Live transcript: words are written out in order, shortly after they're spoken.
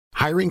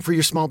Hiring for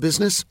your small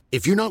business?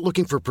 If you're not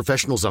looking for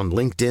professionals on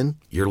LinkedIn,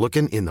 you're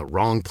looking in the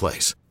wrong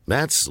place.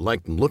 That's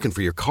like looking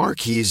for your car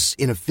keys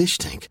in a fish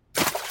tank.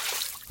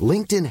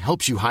 LinkedIn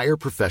helps you hire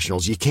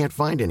professionals you can't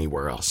find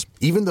anywhere else,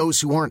 even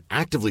those who aren't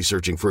actively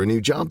searching for a new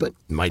job but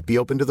might be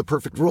open to the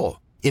perfect role.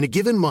 In a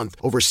given month,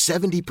 over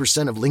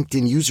 70% of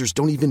LinkedIn users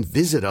don't even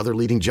visit other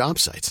leading job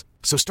sites.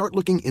 So start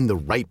looking in the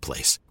right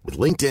place. With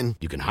LinkedIn,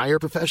 you can hire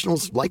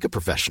professionals like a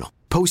professional.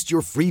 Post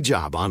your free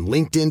job on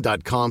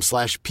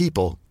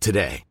linkedin.com/people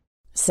today.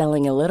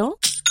 Selling a little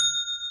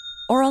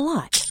or a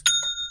lot?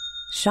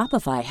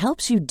 Shopify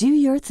helps you do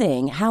your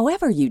thing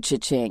however you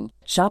cha-ching.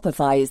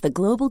 Shopify is the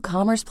global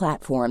commerce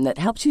platform that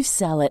helps you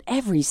sell at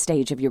every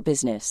stage of your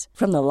business.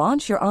 From the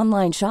launch your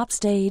online shop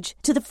stage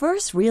to the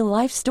first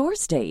real-life store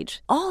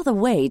stage, all the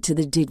way to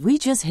the did we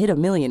just hit a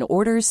million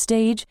orders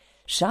stage.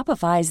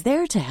 Shopify is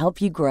there to help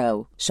you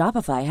grow.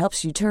 Shopify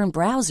helps you turn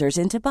browsers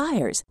into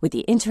buyers with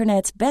the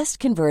internet's best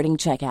converting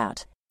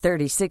checkout.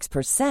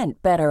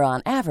 36% better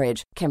on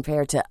average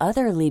compared to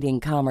other leading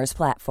commerce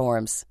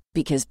platforms.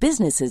 Because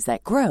businesses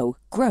that grow,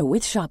 grow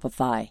with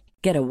Shopify.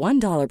 Get a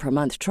 $1 per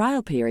month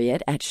trial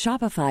period at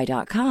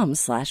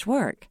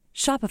shopify.com/work.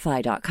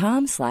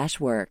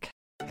 Shopify.com/work.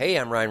 Hey,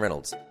 I'm Ryan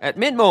Reynolds. At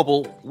Mint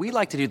Mobile, we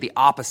like to do the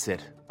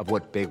opposite of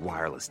what Big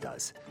Wireless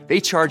does. They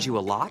charge you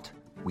a lot.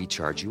 We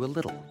charge you a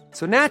little.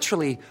 So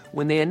naturally,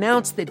 when they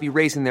announced they'd be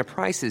raising their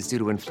prices due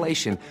to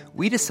inflation,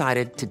 we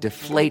decided to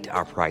deflate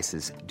our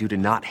prices due to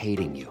not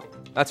hating you.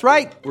 That's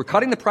right. We're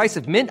cutting the price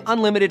of Mint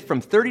Unlimited from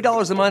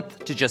 $30 a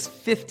month to just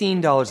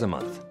 $15 a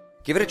month.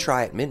 Give it a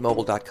try at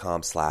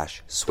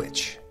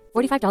mintmobile.com/switch.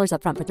 $45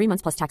 up front for 3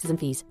 months plus taxes and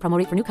fees. Promo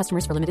rate for new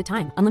customers for limited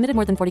time. Unlimited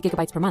more than 40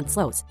 gigabytes per month.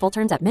 Slows full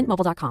terms at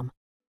mintmobile.com.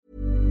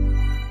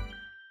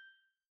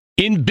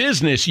 In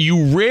business,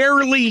 you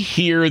rarely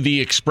hear the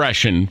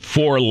expression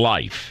 "for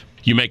life."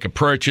 You make a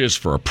purchase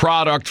for a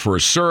product, for a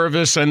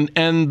service, and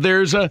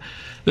there's a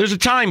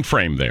time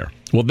frame there.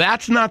 Well,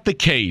 that's not the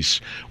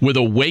case with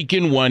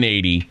Awaken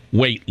 180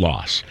 weight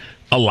loss.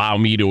 Allow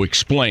me to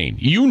explain.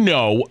 You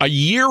know, a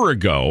year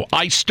ago,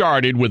 I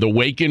started with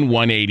Awaken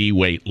 180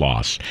 weight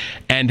loss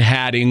and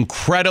had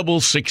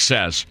incredible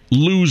success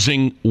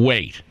losing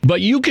weight.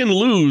 But you can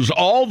lose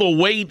all the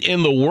weight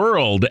in the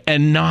world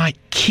and not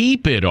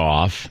keep it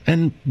off.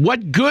 And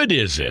what good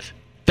is it?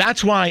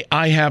 That's why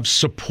I have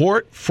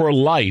support for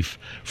life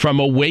from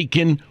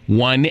Awaken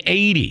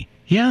 180.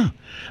 Yeah.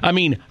 I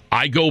mean,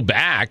 I go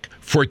back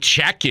for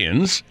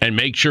check-ins and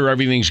make sure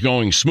everything's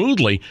going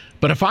smoothly.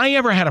 But if I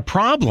ever had a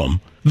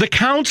problem, the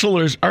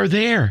counselors are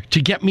there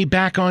to get me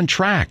back on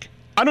track.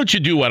 Why don't you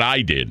do what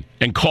I did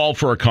and call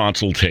for a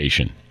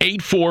consultation?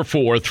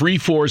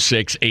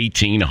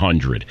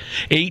 844-346-1800.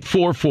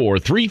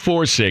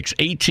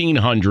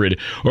 844-346-1800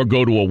 or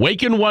go to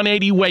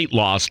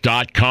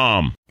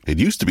awaken180weightloss.com. It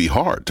used to be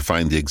hard to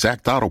find the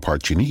exact auto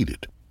parts you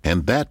needed,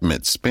 and that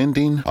meant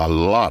spending a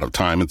lot of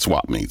time at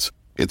swap meets.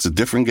 It's a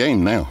different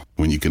game now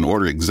when you can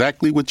order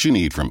exactly what you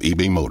need from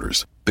eBay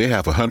Motors. They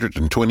have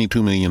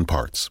 122 million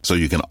parts, so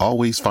you can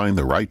always find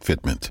the right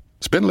fitment.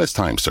 Spend less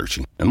time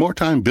searching and more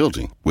time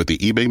building with the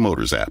eBay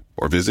Motors app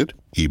or visit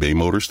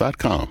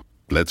ebaymotors.com.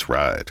 Let's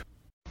ride.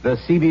 The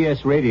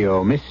CBS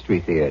Radio Mystery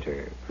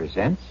Theater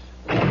presents...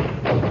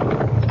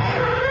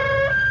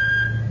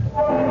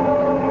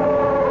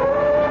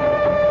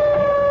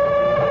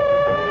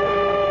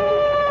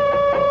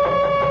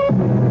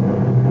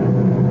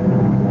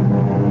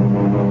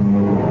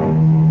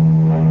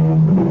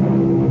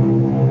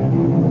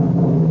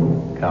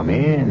 Come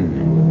in.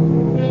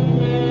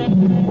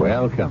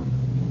 Welcome.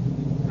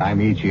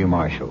 I'm E.G.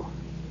 Marshall.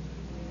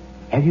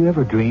 Have you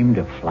ever dreamed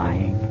of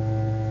flying?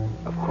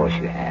 Of course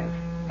you have.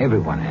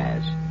 Everyone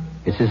has.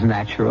 It's as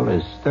natural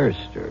as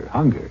thirst or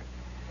hunger.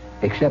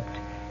 Except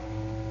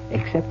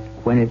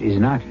when it is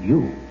not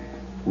you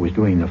who is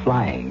doing the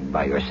flying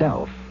by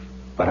yourself,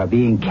 but are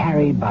being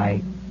carried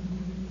by...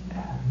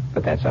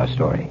 But that's our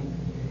story.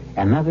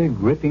 Another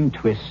gripping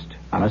twist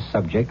on a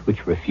subject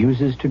which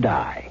refuses to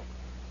die.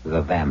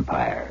 The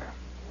vampire.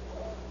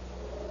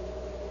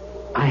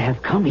 I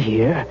have come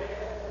here,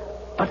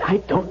 but I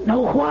don't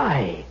know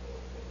why.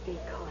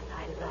 Because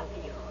I love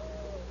you.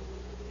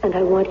 And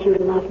I want you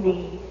to love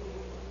me.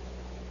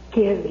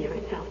 Give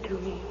yourself to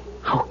me.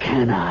 How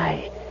can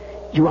I?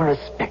 You are a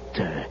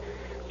specter.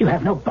 You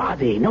have no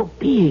body, no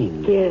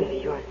being. Give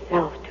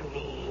yourself to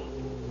me.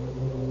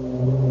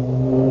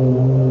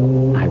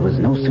 I was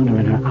no sooner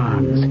in her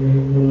arms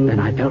than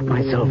I felt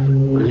myself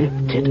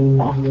lifted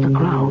off the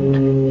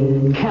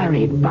ground,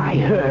 carried by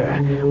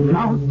her,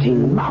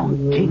 mounting,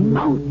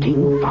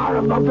 far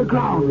above the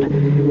ground,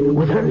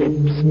 with her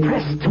lips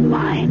pressed to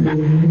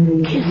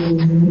mine,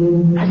 kissed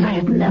as I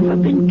had never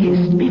been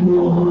kissed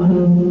before.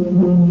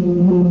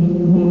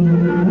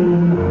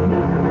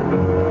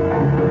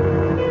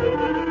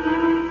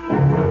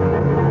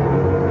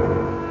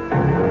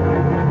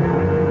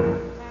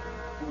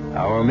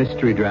 Our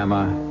mystery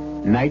drama,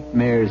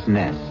 Nightmare's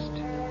Nest,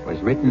 was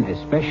written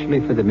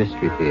especially for the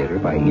Mystery Theater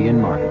by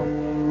Ian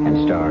Martin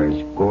and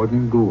stars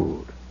Gordon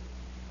Gould.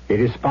 It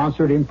is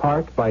sponsored in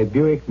part by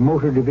Buick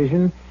Motor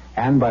Division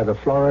and by the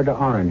Florida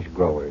orange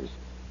growers.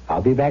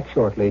 I'll be back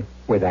shortly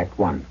with Act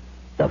One.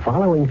 The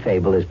following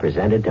fable is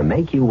presented to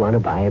make you want to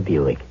buy a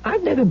Buick.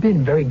 I've never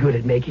been very good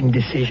at making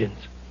decisions.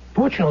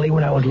 Fortunately,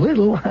 when I was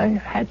little, I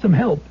had some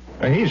help.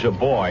 He's a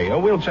boy.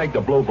 We'll take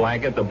the blue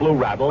blanket, the blue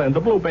rattle, and the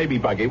blue baby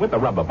buggy with the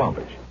rubber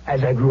bumpers.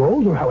 As I grew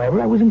older,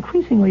 however, I was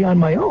increasingly on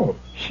my own.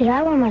 Should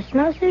I wear my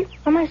snowsuit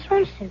or my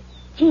swimsuit?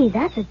 Gee,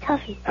 that's a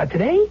toughie.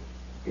 Today,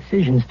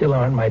 decisions still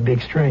aren't my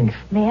big strength.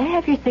 May I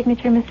have your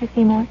signature, Mr.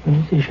 Seymour? Let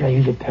me see, should I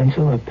use a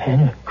pencil, a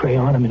pen, a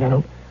crayon? I mean, I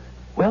don't...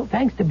 Well,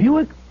 thanks to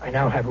Buick, I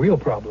now have real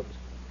problems.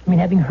 I mean,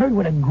 having heard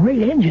what a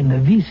great engine the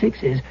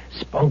V6 is,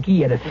 spunky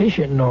yet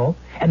efficient and all,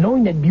 and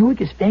knowing that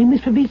Buick is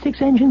famous for V6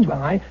 engines,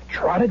 well, I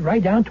trotted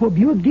right down to a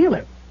Buick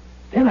dealer.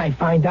 Then I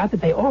find out that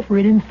they offer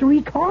it in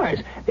 3 cars.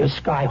 There's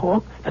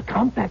Skyhawk, the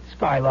compact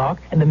Skylark,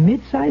 and the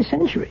mid-size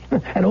Century.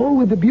 And all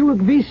with the Buick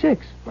V6.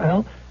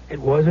 Well, it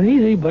wasn't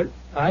easy, but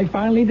I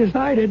finally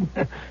decided.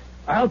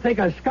 I'll take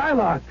a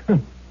Skylark.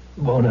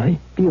 Won't I?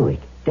 Buick,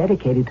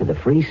 dedicated to the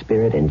free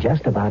spirit in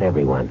just about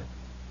everyone.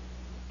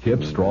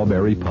 Kip's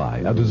Strawberry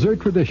Pie, a dessert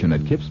tradition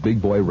at Kip's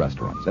Big Boy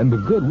restaurants, and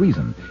with good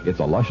reason.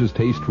 It's a luscious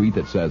taste treat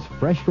that says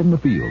fresh from the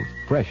fields.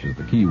 Fresh is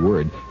the key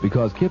word,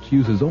 because Kip's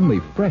uses only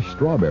fresh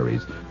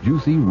strawberries,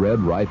 juicy red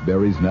ripe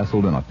berries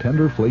nestled in a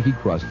tender flaky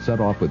crust set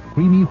off with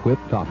creamy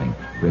whipped topping.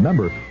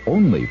 Remember,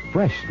 only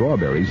fresh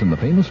strawberries in the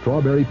famous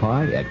Strawberry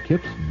Pie at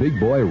Kip's Big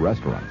Boy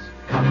restaurants.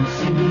 Come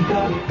see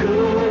the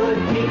good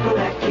people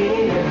at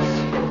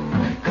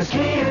Kip's, 'cause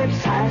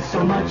Kip's has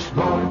so much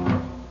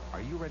more.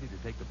 Ready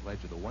to take the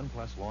pledge of the One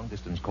Plus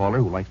long-distance caller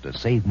who likes to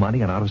save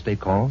money on out-of-state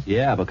calls?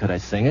 Yeah, but could I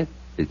sing it?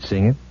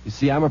 Sing it? You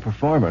see, I'm a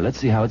performer. Let's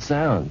see how it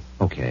sounds.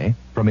 Okay.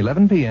 From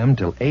 11 p.m.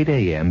 till 8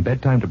 a.m.,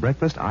 bedtime to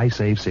breakfast, I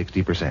save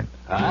 60%.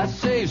 I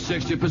save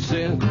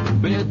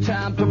 60%.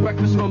 Bedtime to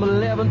breakfast from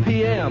 11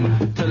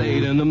 p.m. till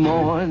 8 in the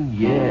morning.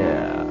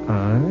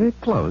 Yeah.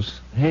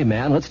 Close. Hey,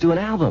 man, let's do an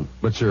album.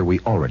 But, sir, we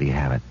already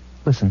have it.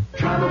 Listen.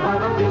 Travel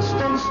while a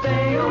distance,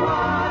 stay a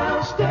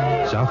while,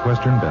 stay.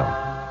 Southwestern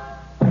Bell.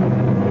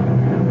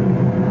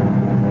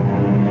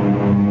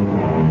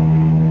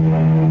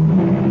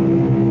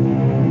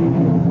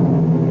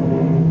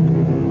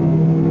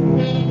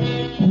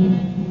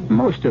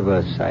 Most of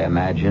us, I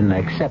imagine,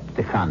 accept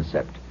the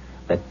concept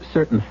that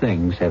certain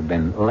things have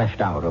been left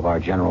out of our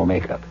general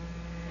makeup.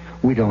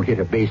 We don't hit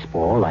a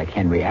baseball like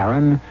Henry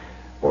Aaron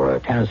or a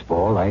tennis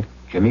ball like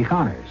Jimmy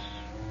Connors.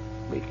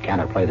 We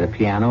cannot play the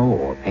piano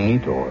or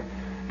paint or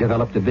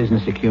develop the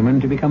business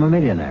acumen to become a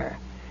millionaire.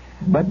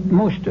 But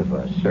most of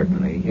us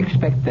certainly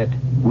expect that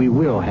we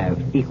will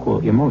have equal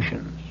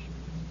emotions.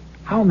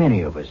 How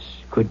many of us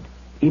could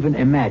even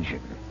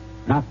imagine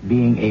not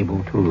being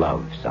able to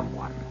love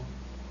someone?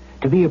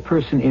 To be a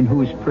person in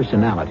whose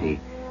personality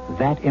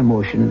that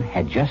emotion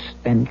had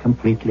just been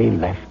completely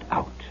left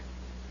out.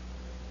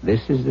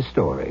 This is the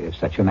story of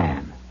such a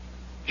man,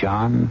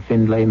 John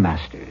Findlay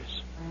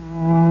Masters.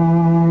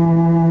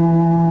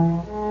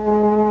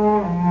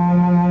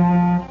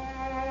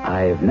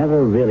 I've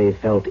never really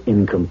felt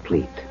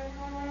incomplete.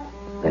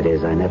 That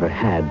is, I never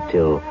had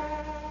till...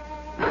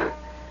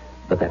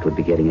 But that would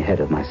be getting ahead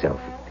of myself.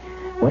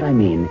 What I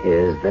mean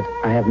is that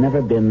I have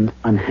never been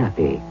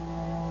unhappy.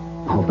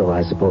 Although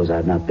I suppose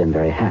I've not been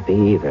very happy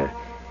either.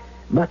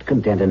 But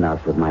content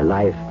enough with my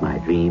life, my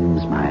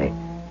dreams, my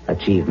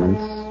achievements,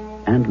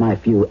 and my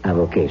few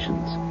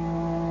avocations.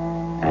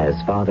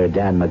 As Father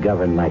Dan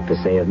McGovern liked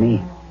to say of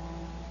me.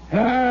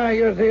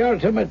 You're the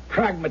ultimate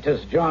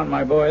pragmatist, John,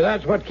 my boy.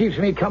 That's what keeps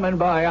me coming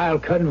by. I'll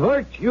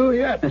convert you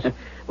yet.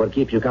 What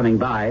keeps you coming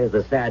by is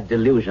the sad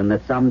delusion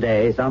that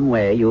someday, some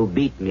way, you'll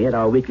beat me at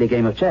our weekly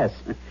game of chess.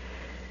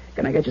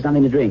 Can I get you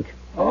something to drink?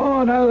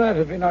 Oh, now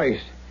that'd be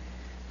nice.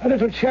 A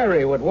little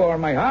cherry would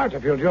warm my heart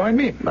if you'll join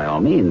me. By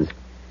all means.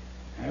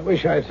 I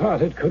wish I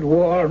thought it could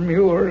warm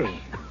yours.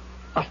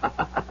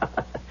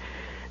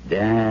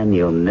 Dan,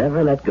 you'll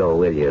never let go,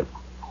 will you?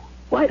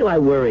 Why do I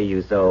worry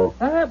you so?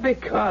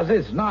 Because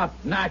it's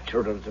not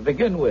natural to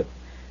begin with.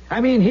 I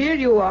mean, here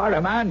you are,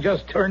 a man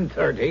just turned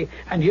 30,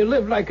 and you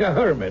live like a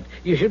hermit.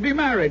 You should be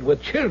married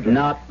with children.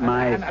 Not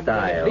my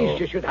style. At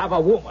least you should have a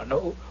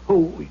woman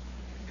who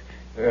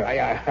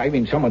I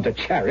mean, someone to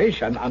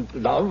cherish and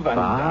love and...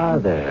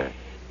 Father...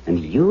 And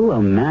you,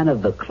 a man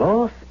of the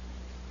cloth?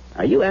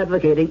 Are you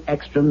advocating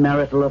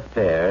extramarital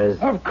affairs?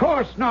 Of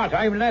course not.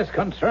 I'm less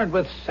concerned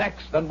with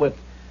sex than with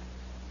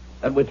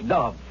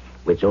love.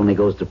 Which only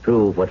goes to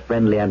prove what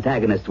friendly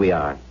antagonists we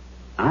are.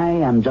 I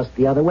am just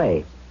the other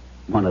way.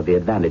 One of the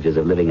advantages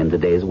of living in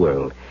today's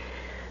world.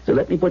 So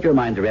let me put your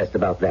mind to rest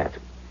about that.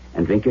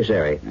 And drink your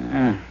sherry.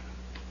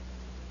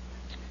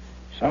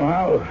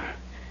 Somehow...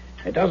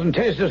 it doesn't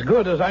taste as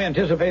good as I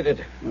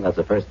anticipated. Well, that's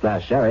a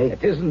first-class sherry.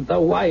 It isn't the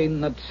wine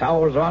that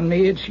sours on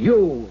me, it's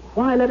you.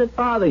 Why let it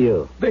bother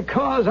you?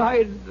 Because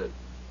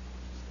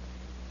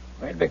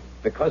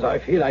because I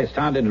feel I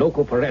stand in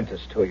loco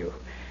parentis to you.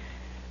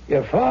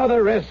 Your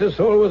father, rest his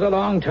soul, was a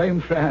long-time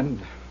friend.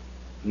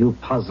 You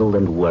puzzle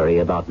and worry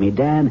about me,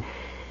 Dan.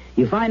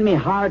 You find me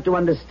hard to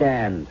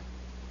understand.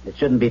 It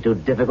shouldn't be too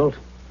difficult.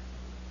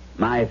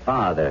 My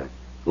father,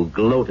 who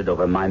gloated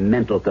over my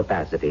mental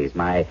capacities,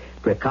 my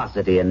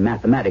precocity in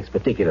mathematics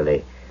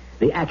particularly,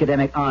 the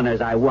academic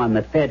honors I won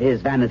that fed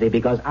his vanity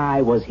because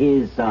I was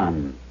his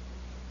son.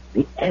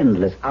 The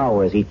endless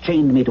hours he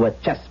chained me to a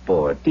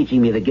chessboard,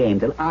 teaching me the game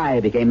till I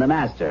became the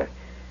master.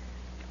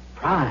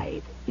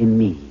 Pride in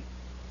me,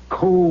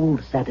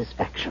 cold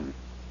satisfaction,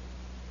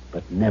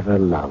 but never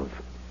love.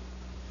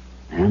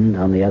 And,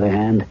 on the other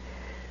hand,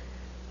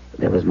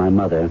 there was my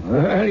mother.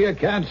 Well, you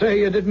can't say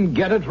you didn't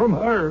get it from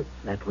her.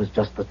 That was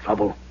just the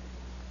trouble.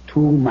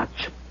 Too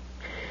much.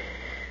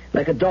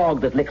 Like a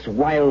dog that licks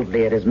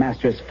wildly at his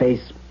master's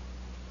face,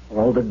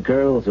 or all the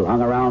girls who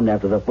hung around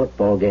after the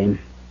football game,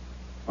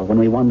 or when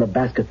we won the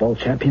basketball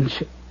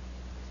championship.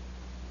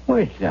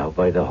 Wait now,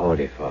 by the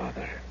Holy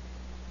Father.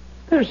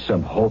 There's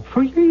some hope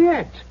for you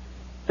yet.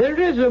 There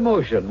is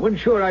emotion, when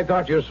sure I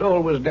thought your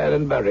soul was dead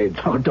and buried.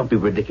 Oh, don't be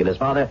ridiculous,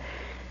 Father.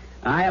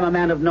 I am a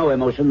man of no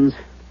emotions,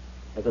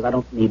 because I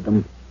don't need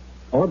them,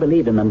 or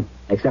believe in them,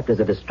 except as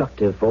a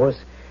destructive force.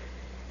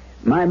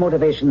 My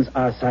motivations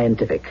are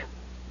scientific,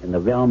 in the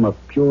realm of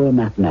pure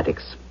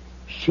mathematics,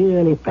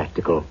 sheerly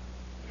practical.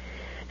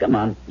 Come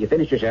on, you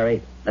finished your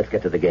sherry. Let's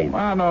get to the game.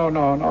 No.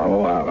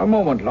 A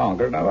moment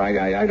longer. Now,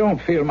 I don't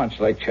feel much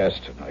like chess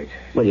tonight.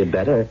 Well, you'd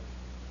better.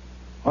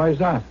 Why is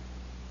that?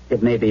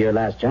 It may be your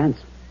last chance.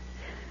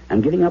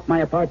 I'm giving up my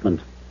apartment.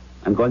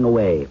 I'm going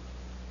away.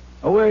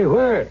 Away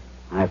where?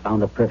 I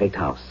found a perfect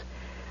house.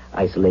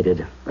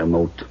 Isolated,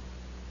 remote,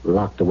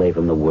 locked away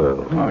from the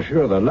world. Oh,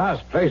 sure, the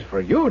last place for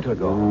you to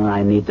go. Oh,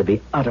 I need to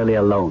be utterly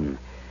alone.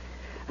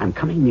 I'm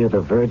coming near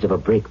the verge of a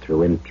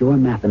breakthrough in pure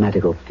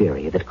mathematical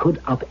theory that could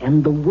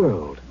upend the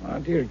world. Oh,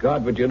 dear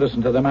God, would you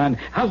listen to the man?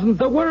 Hasn't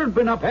the world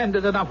been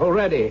upended enough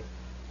already?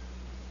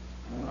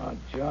 Oh,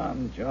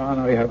 John,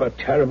 I have a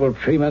terrible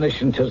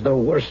premonition 'tis the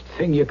worst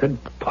thing you could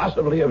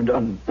possibly have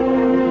done.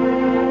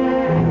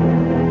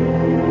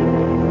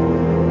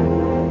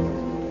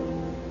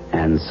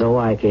 And so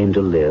I came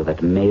to live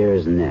at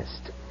Mayor's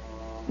Nest,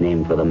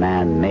 named for the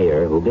man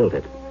Mayor who built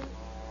it.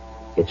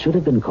 It should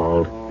have been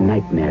called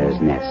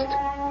Nightmare's Nest.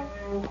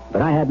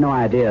 But I had no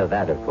idea of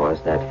that, of course,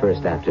 that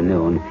first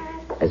afternoon,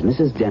 as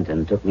Mrs.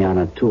 Denton took me on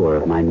a tour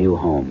of my new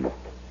home.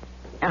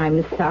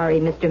 I'm sorry,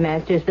 Mr.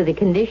 Masters, for the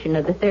condition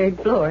of the third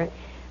floor.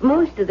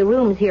 Most of the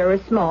rooms here are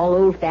small,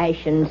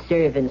 old-fashioned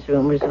servants'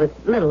 rooms with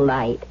little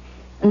light.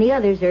 And the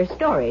others are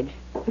storage,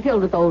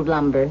 filled with old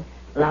lumber.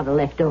 A lot of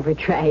leftover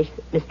trash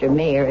that Mr.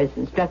 Mayor has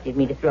instructed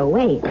me to throw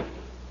away.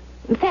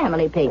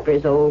 Family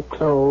papers, old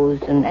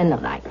clothes, and the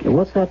like.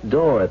 What's that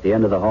door at the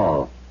end of the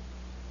hall?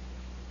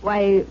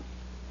 Why,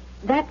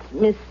 that's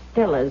Miss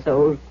Stella's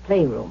old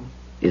playroom.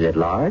 Is it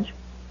large?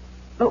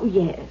 Oh,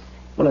 yes.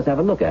 Well, let's have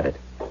a look at it.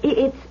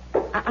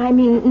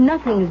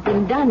 Nothing's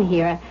been done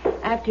here.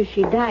 After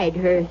she died,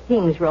 her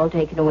things were all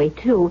taken away,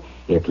 too.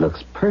 It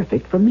looks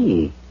perfect for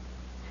me.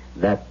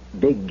 That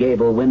big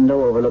gable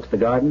window overlooks the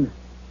garden?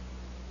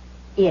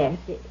 Yes,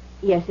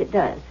 it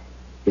does.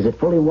 Is it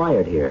fully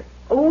wired here?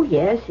 Oh,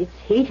 yes, it's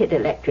heated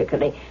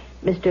electrically.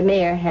 Mr.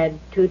 Mayor had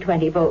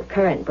 220-volt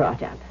current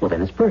brought up. Well,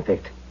 then it's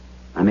perfect.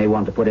 I may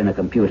want to put in a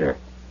computer.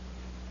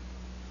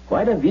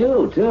 Quite a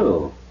view,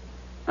 too.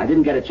 I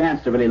didn't get a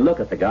chance to really look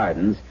at the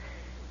gardens.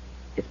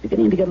 It's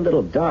beginning to get a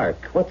little dark.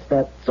 What's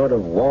that sort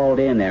of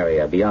walled-in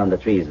area beyond the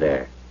trees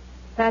there?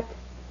 That's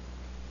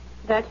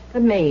the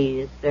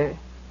maze, sir.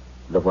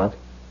 The what?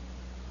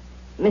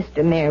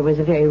 Mr. Mayor was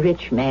a very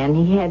rich man.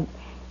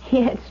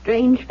 He had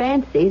strange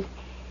fancies.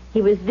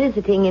 He was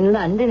visiting in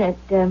London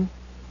at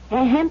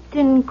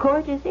Hampton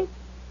Court, is it?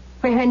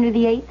 Where Henry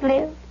VIII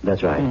lived?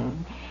 That's right.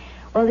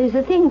 Well, there's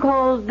a thing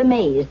called the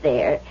maze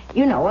there.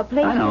 You know, a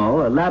place... I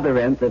know, a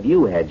labyrinth of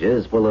yew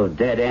hedges full of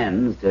dead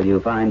ends till you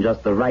find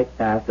just the right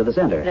path to the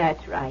center.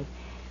 That's right.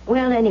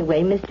 Well,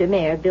 anyway, Mr.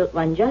 Mayor built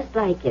one just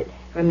like it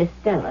for Miss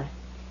Stella.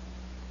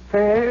 For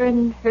her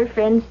and her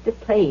friends to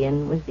play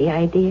in was the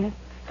idea.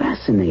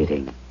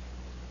 Fascinating.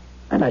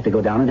 I'd like to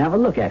go down and have a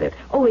look at it.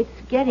 Oh,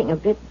 it's getting a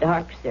bit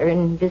dark, sir,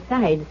 and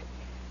besides,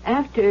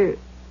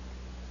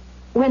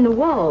 when the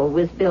wall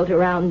was built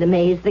around the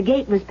maze, the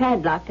gate was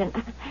padlocked, and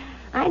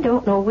I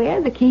don't know where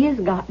the key has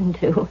gotten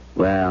to.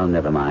 Well,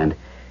 never mind.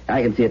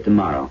 I can see it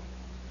tomorrow.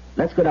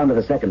 Let's go down to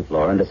the second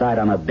floor and decide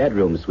on a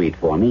bedroom suite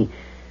for me,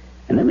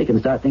 and then we can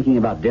start thinking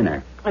about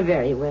dinner.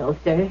 Very well,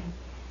 sir.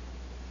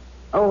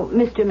 Oh,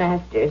 Mr.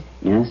 Masters.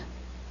 Yes?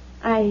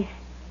 I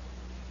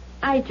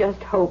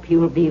just hope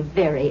you'll be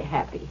very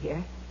happy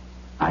here.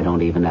 I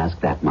don't even ask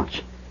that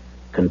much.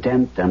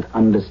 Content and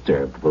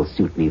undisturbed will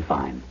suit me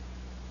fine.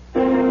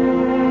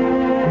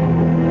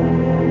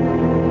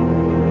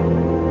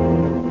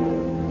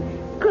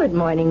 Good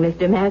morning,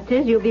 Mr.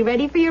 Masters. You'll be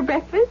ready for your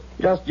breakfast?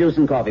 Just juice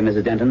and coffee,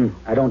 Mrs. Denton.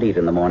 I don't eat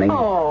in the morning.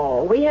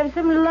 Oh, we have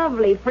some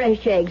lovely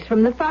fresh eggs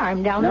from the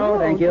farm down the road. No,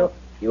 thank you.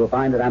 You will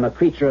find that I'm a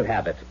creature of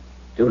habit.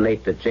 Too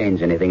late to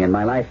change anything in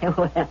my life.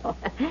 Well,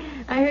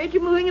 I heard you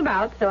moving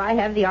about, so I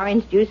have the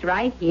orange juice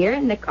right here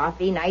and the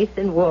coffee nice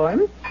and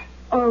warm.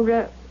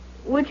 Or,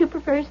 would you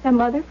prefer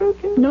some other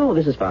fruit juice? No,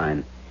 this is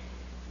fine.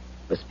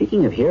 But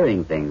speaking of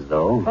hearing things,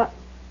 though... What?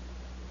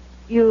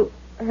 You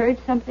heard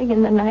something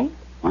in the night?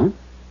 What?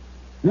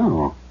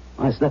 No,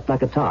 I slept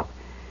like a top.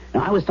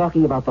 Now, I was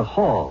talking about the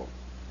hall.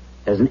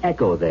 There's an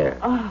echo there.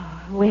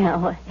 Oh,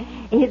 well,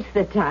 it's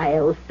the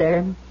tiles,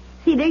 sir.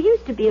 See, there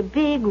used to be a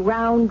big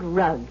round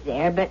rug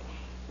there, but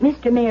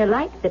Mr. Mayor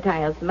liked the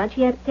tiles so much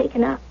he had it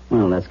taken up.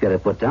 Well, let's get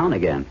it put down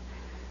again.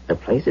 The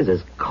place is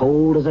as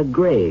cold as a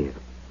grave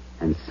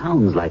and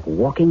sounds like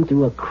walking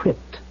through a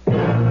crypt.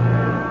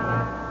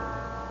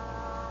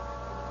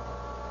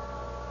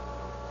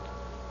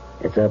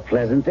 It's a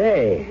pleasant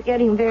day. It's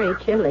getting very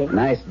chilly.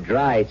 Nice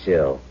dry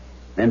chill.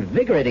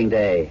 Invigorating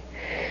day.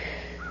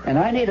 And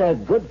I need a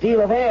good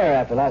deal of air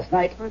after last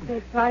night. I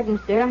beg pardon,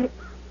 sir.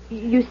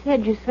 You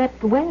said you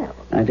slept well.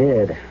 I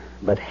did,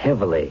 but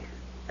heavily.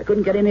 I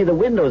couldn't get any of the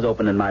windows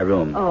open in my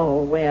room.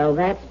 Oh, well,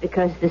 that's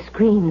because the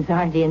screens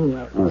aren't in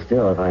yet. Well,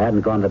 still, if I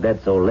hadn't gone to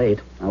bed so late,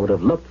 I would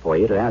have looked for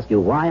you to ask you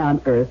why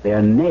on earth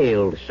they're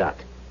nailed shut.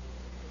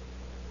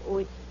 Oh,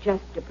 it's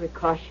just a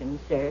precaution,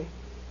 sir.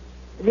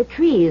 The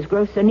trees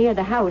grow so near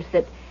the house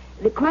that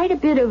quite a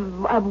bit of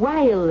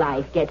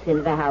wildlife gets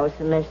into the house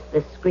unless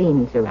the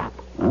screens are up.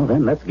 Well,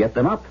 then let's get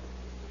them up.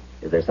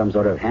 Is there some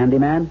sort of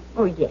handyman?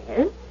 Oh,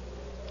 yes.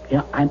 You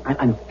know,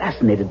 I'm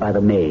fascinated by the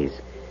maze.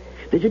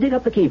 Did you dig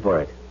up the key for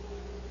it?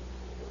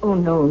 Oh,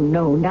 no,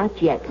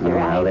 not yet, sir.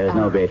 Well, there's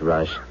no great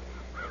rush.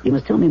 You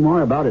must tell me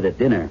more about it at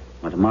dinner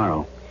or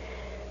tomorrow.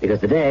 Because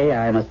today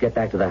I must get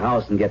back to the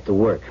house and get to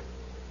work.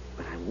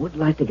 But I would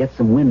like to get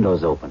some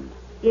windows open.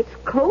 It's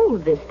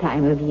cold this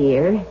time of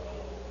year.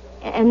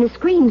 And the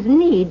screens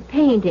need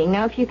painting.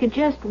 Now, if you could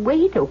just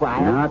wait a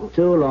while. Not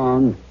too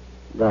long.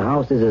 The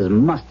house is as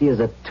musty as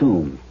a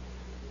tomb.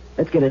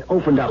 Let's get it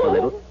opened up a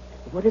little.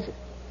 What is it?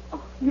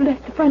 Oh, you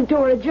left the front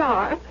door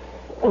ajar.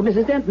 Oh,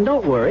 Mrs. Denton,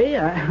 don't worry.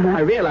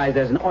 I realize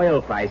there's an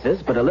oil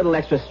crisis, but a little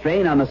extra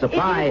strain on the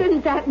supply... It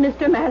isn't that,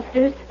 Mr.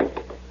 Masters.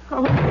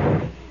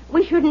 Oh,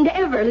 we shouldn't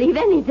ever leave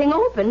anything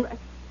open.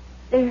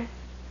 There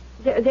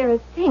are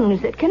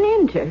things that can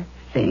enter.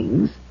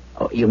 Things?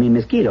 Oh, you mean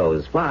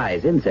mosquitoes,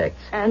 flies,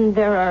 insects? And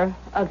there are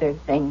other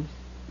things.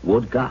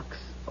 Woodcocks,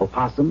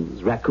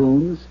 opossums,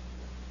 raccoons.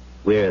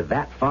 We're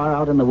that far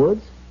out in the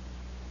woods?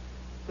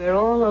 We're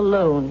all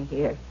alone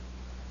here.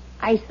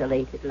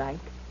 Isolated like.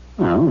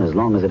 Well, as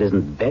long as it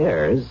isn't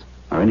bears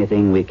or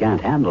anything we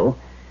can't handle.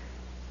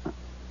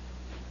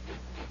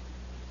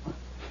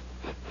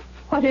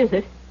 What is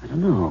it? I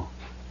don't know.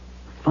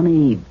 A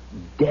funny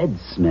dead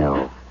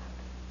smell.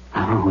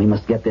 Oh, we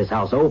must get this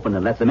house open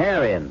and let some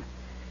air in.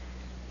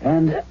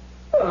 And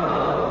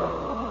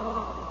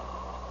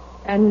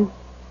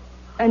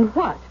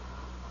what?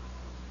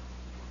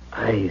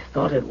 I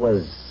thought it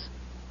was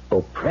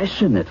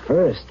oppression at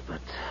first,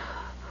 but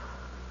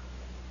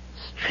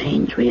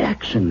strange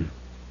reaction.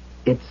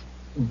 It's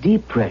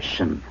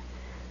depression.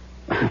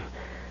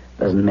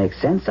 Doesn't make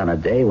sense on a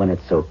day when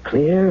it's so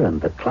clear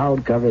and the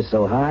cloud cover's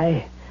so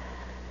high.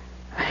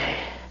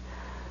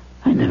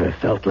 I never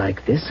felt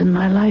like this in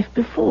my life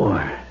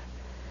before.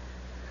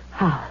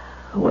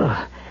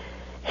 Well,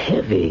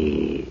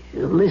 heavy,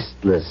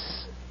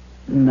 listless.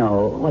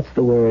 No, what's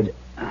the word?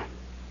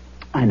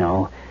 I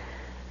know.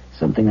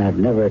 Something I've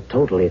never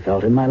totally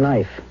felt in my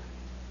life.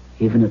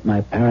 Even at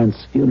my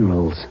parents'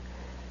 funerals.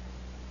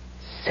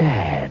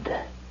 Sad.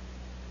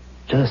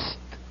 Just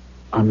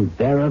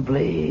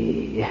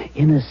unbearably,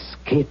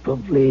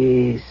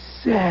 inescapably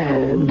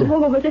sad.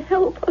 Lord,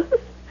 help us.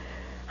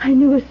 I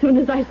knew as soon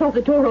as I saw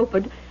the door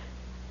open.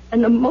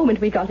 And the moment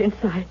we got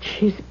inside,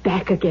 she's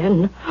back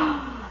again.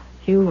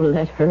 You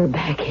let her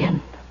back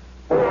in.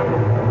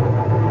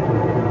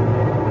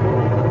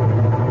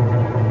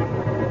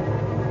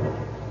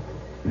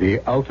 The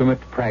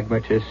ultimate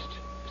pragmatist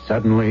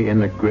suddenly in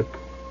the grip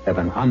of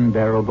an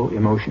unbearable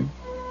emotion.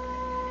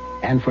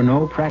 And for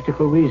no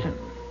practical reason.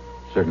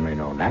 Certainly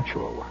no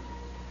natural one.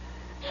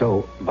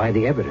 So, by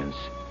the evidence,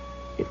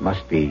 it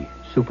must be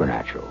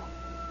supernatural.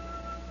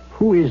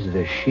 Who is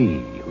the she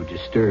who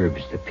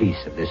disturbs the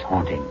peace of this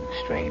haunting,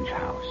 strange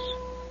house?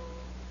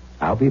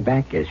 I'll be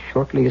back as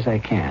shortly as I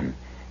can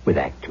with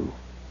Act Two.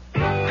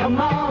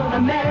 Come on,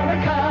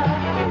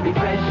 America,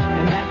 refresh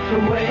in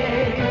natural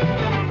way.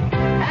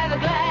 Have a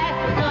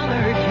glass of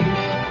summer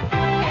juice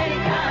any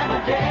time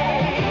of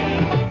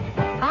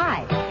day.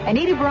 Hi,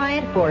 Anita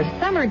Bryant for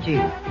Summer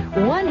Juice.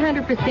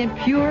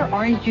 100% pure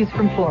orange juice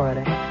from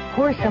Florida.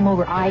 Pour some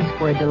over ice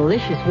for a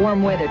delicious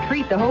warm weather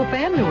treat the whole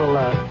family will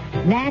love.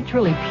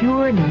 Naturally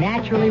pure,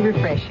 naturally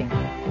refreshing.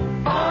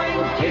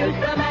 Orange juice,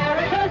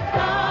 America's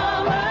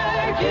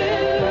summer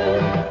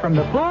juice. From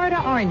the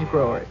Florida Orange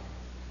Growers.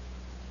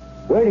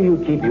 Where do you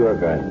keep your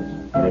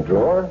guns? In a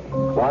drawer?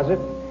 Closet?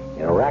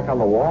 In a rack on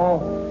the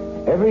wall?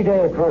 Every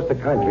day across the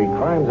country,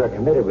 crimes are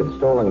committed with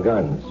stolen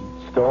guns.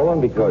 Stolen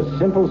because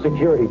simple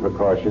security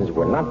precautions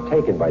were not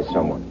taken by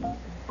someone.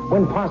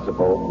 When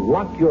possible,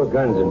 lock your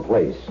guns in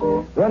place.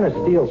 Run a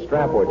steel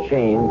strap or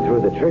chain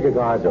through the trigger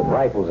guards of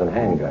rifles and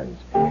handguns.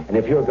 And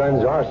if your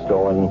guns are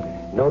stolen,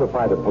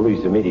 notify the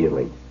police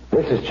immediately.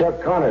 This is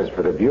Chuck Connors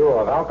for the Bureau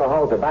of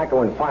Alcohol,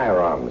 Tobacco, and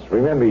Firearms.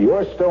 Remember,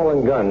 your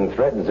stolen gun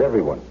threatens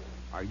everyone.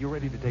 Are you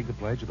ready to take the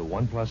pledge of the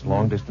OnePlus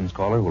long-distance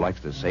caller who likes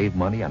to save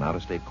money on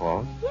out-of-state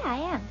calls? Yeah, I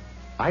am.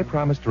 I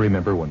promise to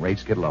remember when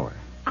rates get lower.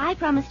 I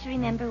promise to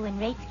remember when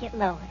rates get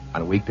lower.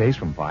 On weekdays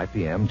from 5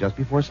 p.m. just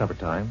before supper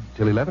time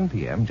till 11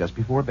 p.m. just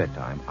before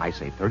bedtime, I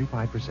save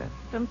 35%.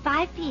 From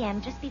 5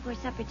 p.m. just before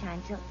supper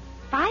time till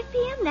 5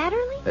 p.m. that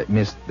early?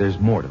 Miss, there's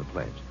more to the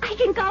pledge. I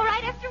can go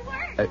right after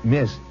work.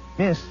 Miss.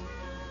 Oh,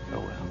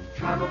 well.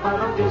 Travel a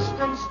long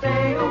distance,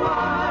 stay a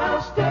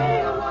while,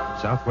 stay a while.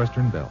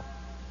 Southwestern Bell.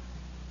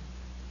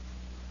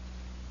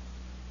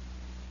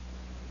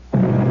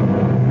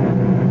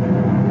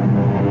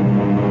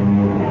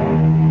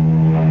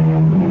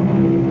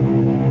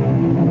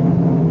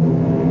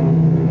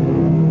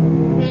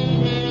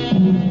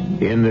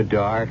 In the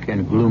dark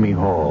and gloomy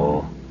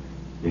hall,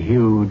 the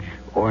huge,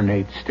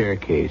 ornate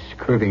staircase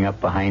curving up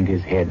behind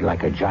his head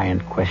like a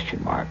giant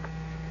question mark,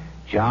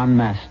 John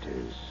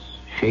Masters,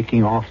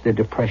 shaking off the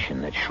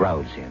depression that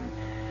shrouds him,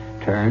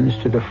 turns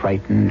to the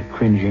frightened,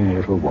 cringing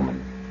little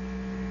woman.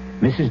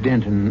 Mrs.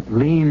 Denton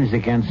leans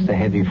against the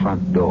heavy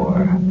front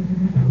door,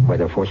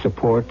 whether for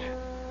support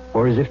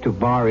or as if to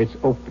bar its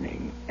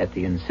opening at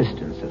the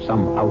insistence of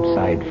some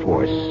outside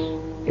force,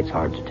 it's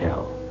hard to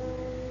tell.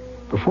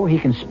 Before he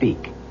can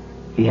speak,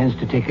 he has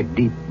to take a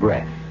deep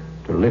breath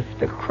to lift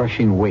the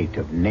crushing weight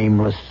of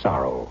nameless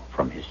sorrow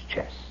from his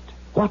chest.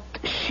 What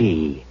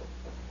she?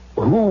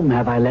 Whom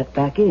have I let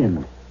back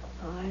in?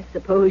 Oh, I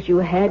suppose you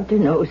had to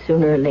know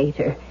sooner or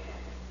later.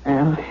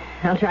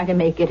 I'll try to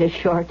make it as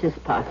short as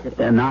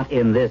possible. Not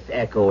in this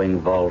echoing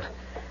vault.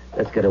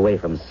 Let's get away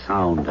from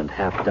sound and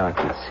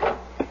half-darkness.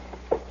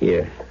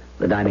 Here,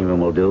 the dining room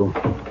will do.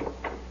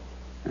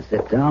 Now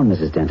sit down,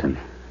 Mrs. Denton.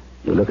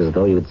 You look as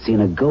though you had seen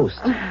a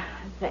ghost.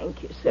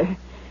 Thank you, sir.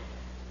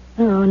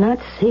 No, not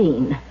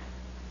seen.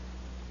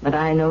 But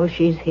I know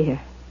she's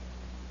here.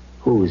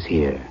 Who's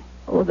here?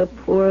 Oh, the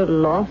poor,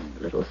 lost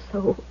little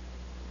soul.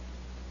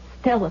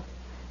 Stella.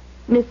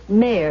 Miss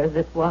Mayer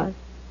that was.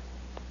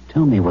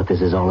 Tell me what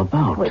this is all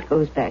about. Oh, it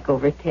goes back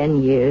over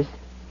 10 years.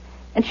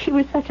 And she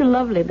was such a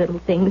lovely little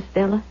thing,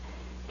 Stella.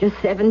 Just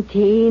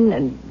 17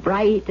 and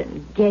bright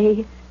and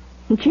gay.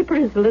 And chipper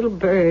as a little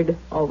bird,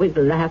 always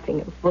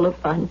laughing and full of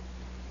fun.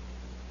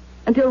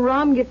 Until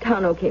Ram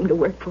Gaetano came to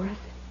work for us.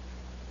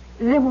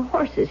 There were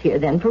horses here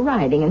then for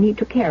riding, and he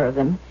took care of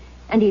them.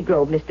 And he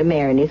drove Mr.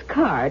 Mayer in his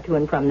car to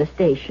and from the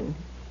station.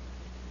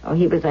 Oh,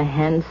 he was a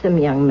handsome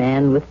young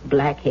man with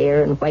black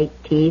hair and white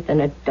teeth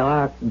and a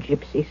dark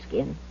gypsy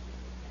skin.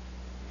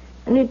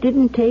 And it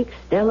didn't take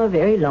Stella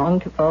very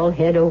long to fall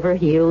head over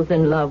heels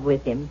in love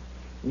with him.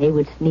 And they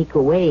would sneak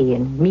away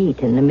and meet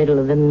in the middle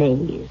of the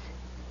maze.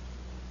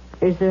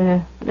 There's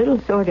a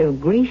little sort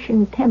of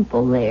Grecian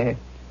temple there.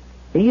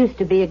 There used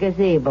to be a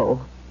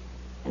gazebo.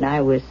 And I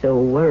was so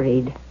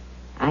worried,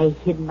 I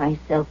hid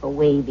myself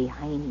away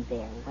behind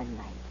there one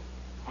night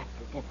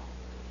after dinner.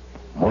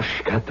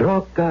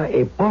 Moshkadroka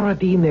e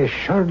Borodine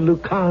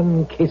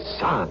Sharlukan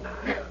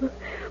Kisana.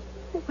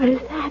 What is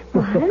that,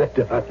 Bob?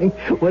 Darling,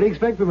 what do you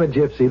expect from a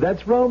gypsy?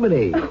 That's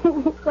Romany.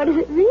 What does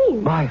it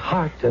mean? My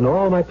heart and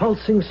all my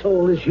pulsing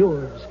soul is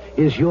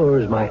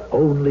yours, my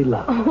only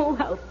love. Oh,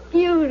 how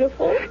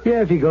beautiful.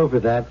 Yeah, if you go for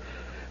that.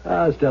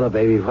 Stella,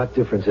 baby, what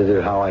difference is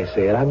it how I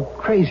say it? I'm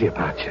crazy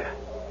about you.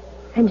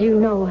 And you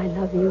know I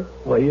love you.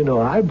 Well, you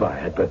know I buy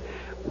it, but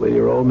will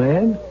your old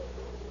man?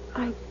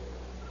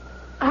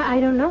 I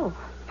don't know.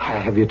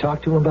 Have you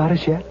talked to him about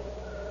us yet?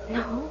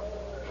 No.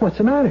 What's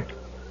the matter?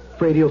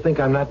 Afraid he'll think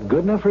I'm not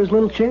good enough for his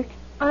little chick?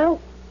 I'll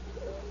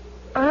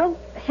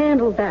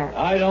handle that.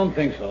 I don't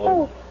think so.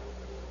 Oh.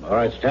 All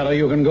right, Stella,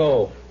 you can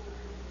go.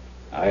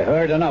 I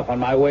heard enough on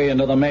my way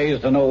into the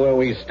maze to know where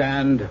we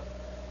stand.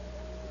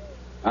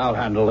 I'll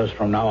handle this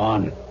from now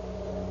on.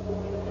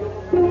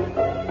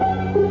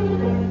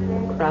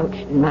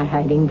 Crouched in my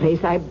hiding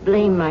place, I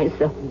blame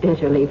myself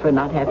bitterly for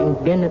not having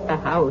been at the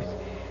house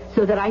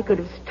so that I could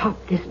have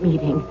stopped this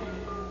meeting.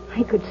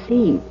 I could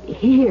see,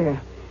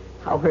 hear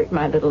how hurt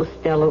my little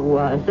Stella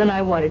was, and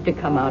I wanted to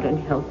come out and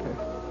help her.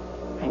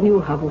 I knew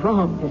how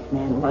wrong this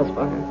man was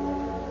for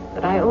her,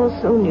 but I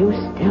also knew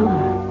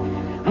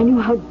Stella. I knew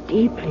how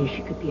deeply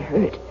she could be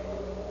hurt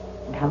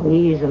and how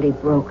easily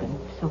broken,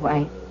 so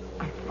I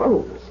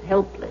froze,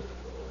 helpless.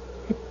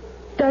 It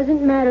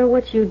doesn't matter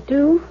what you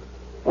do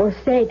or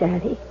say,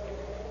 Daddy.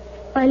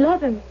 I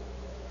love him.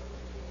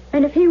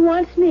 And if he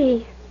wants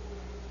me,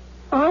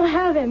 I'll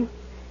have him.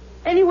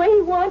 Any way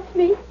he wants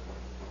me.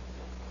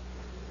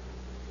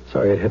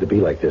 Sorry it had to be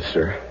like this,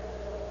 sir.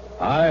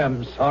 I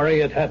am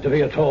sorry it had to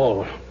be at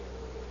all.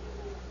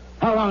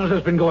 How long has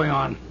this been going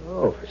on?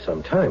 Oh, for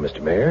some time,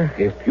 Mr. Mayor.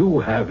 If you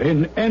have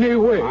in any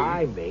way...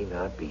 I may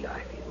not be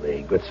Ivy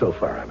League, but so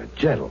far I'm a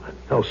gentleman.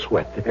 No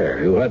sweat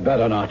there. You had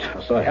better not.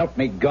 So help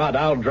me God,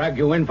 I'll drag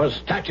you in for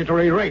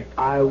statutory rape.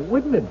 I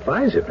wouldn't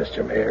advise it,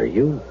 Mr. Mayor.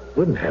 You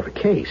wouldn't have a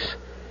case.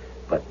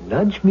 But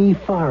nudge me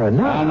far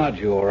enough. I'll nudge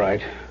you, all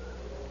right.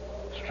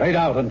 Straight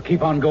out and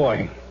keep on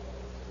going.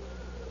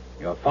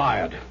 You're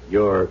fired.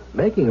 You're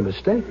making a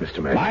mistake,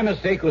 Mr. Mayor. My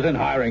mistake was in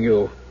hiring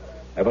you.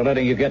 Never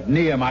letting you get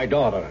near my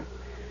daughter.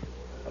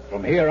 But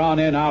From here on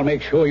in, I'll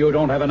make sure you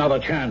don't have another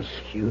chance.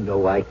 You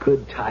know I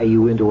could tie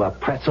you into a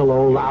pretzel,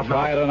 old loudmouth.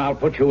 Try it and I'll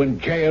put you in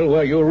jail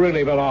where you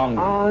really belong.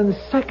 On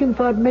second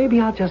thought, maybe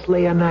I'll just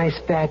lay a nice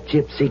fat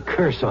gypsy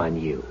curse on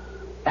you.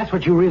 That's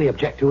what you really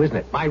object to, isn't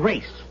it? My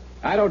race.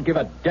 I don't give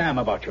a damn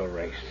about your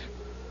race.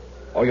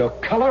 Or your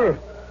color.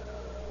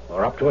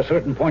 Or up to a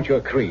certain point,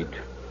 your creed.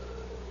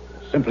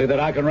 Simply that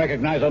I can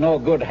recognize a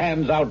no-good,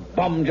 hands-out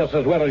bum just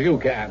as well as you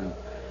can.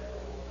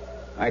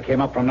 I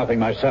came up from nothing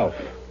myself.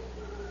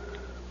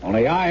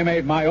 Only I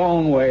made my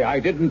own way. I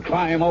didn't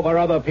climb over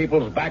other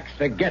people's backs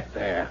to get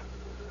there.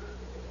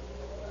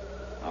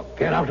 Now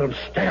get out and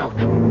stay out.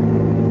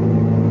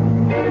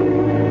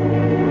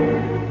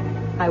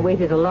 I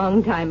waited a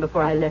long time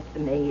before I left the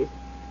maze.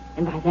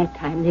 And by that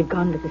time, they'd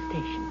gone to the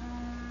station.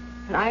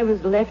 And I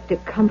was left to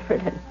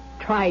comfort and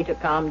try to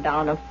calm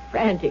down a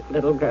frantic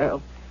little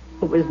girl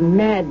who was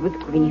mad with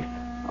grief.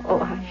 Oh,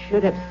 I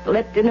should have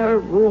slept in her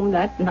room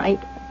that night.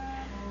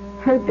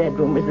 Her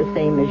bedroom was the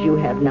same as you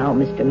have now,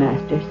 Mr.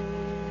 Masters.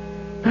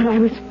 But I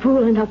was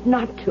fool enough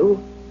not to.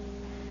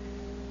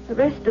 The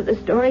rest of the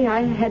story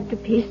I had to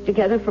piece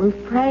together from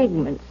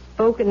fragments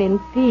spoken in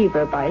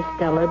fever by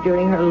Stella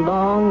during her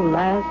long,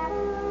 last,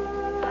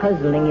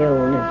 puzzling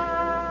illness.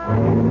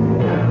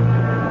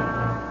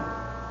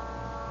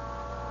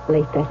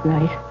 Late that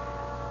night,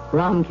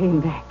 Ram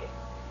came back.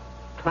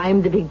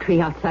 Climbed the big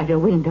tree outside her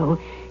window.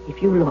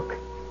 If you look,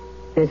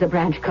 there's a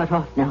branch cut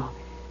off now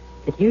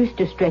that used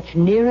to stretch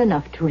near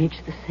enough to reach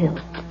the sill.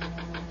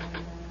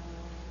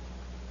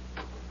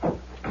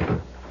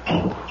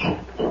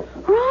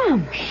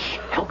 Ram! Shh,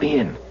 help me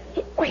in.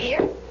 Wait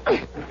here.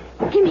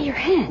 Give me your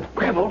hand.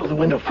 Grab hold of the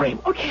window frame.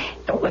 Okay.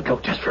 Don't let go,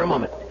 just for a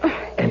moment.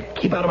 And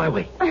keep out of my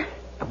way.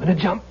 I'm going to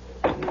jump.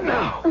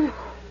 Now.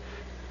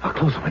 I'll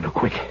close the window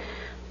quick.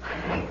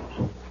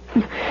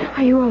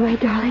 Are you all right,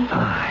 darling?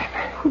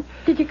 Fine.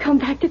 Did you come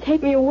back to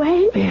take me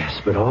away? Yes,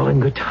 but all in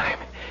good time.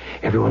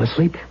 Everyone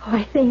asleep? Oh,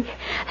 I think.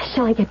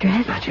 Shall I get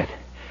dressed? Not yet.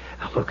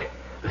 Now, look,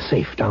 the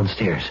safe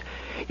downstairs.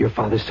 Your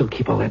father still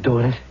keep all that dough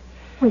in it?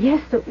 Well,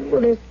 yes. Well,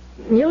 there's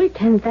nearly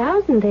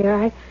 10,000 there.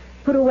 I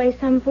put away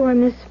some for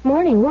him this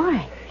morning.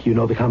 Why? You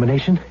know the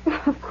combination?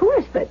 Well, of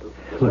course, but...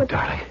 Look,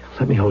 darling,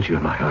 let me hold you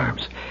in my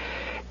arms.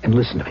 And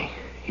listen to me.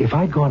 If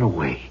I'd gone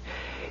away,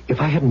 if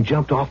I hadn't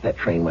jumped off that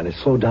train when it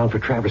slowed down for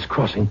Traverse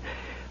Crossing,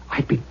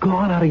 I'd be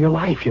gone out of your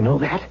life, you know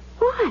that?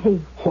 Why?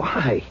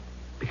 Why?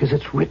 Because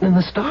it's written in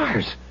the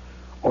stars.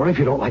 Or if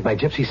you don't like my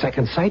gypsy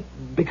second sight,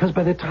 because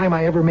by the time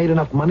I ever made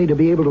enough money to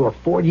be able to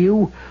afford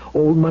you,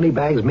 old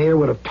Moneybags Mayor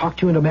would have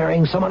talked you into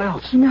marrying someone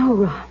else. No,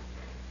 Ron.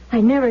 I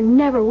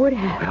never would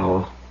have.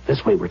 Well,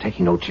 this way we're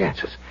taking no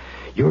chances.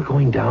 You're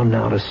going down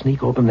now to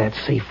sneak open that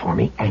safe for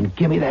me and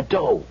give me that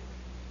dough.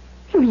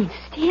 You mean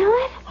steal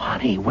it?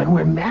 Honey, when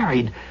we're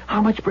married,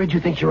 how much bread do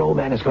you think your old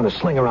man is going to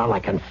sling around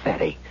like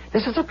confetti?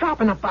 This is a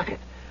drop in a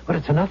bucket, but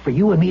it's enough for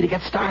you and me to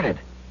get started.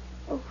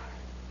 Oh.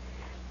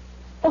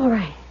 All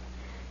right.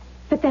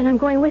 But then I'm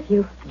going with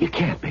you. You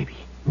can't, baby.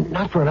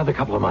 Not for another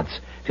couple of months.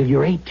 Till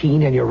you're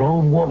 18 and your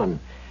own woman.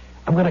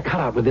 I'm going to cut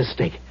out with this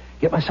stake,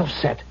 get myself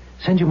set,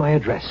 send you my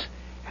address.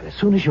 And as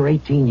soon as you're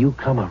 18, you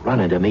come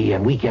a-running to me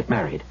and we get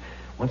married.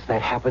 Once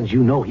that happens,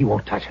 you know he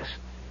won't touch us.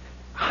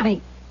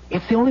 Honey,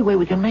 it's the only way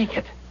we can make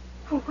it.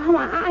 Oh, well,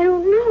 I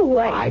don't know.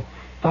 I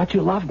thought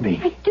you loved me.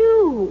 I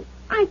do.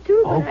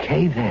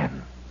 Okay,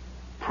 then.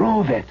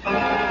 Prove it.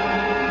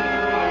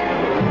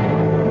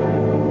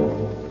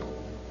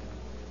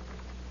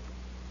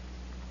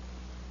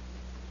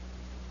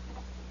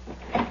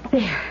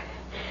 There.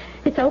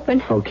 It's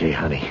open. Okay,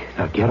 honey.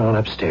 Now get on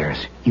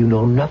upstairs. You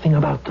know nothing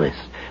about this.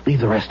 Leave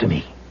the rest to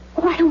me.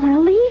 Oh, I don't want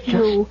to leave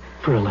you.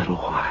 Just for a little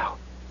while.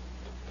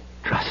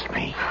 Trust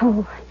me.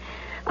 Oh,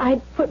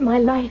 I'd put my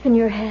life in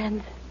your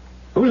hands.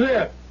 Who's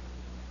there?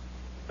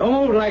 Don't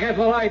move till I get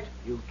the light.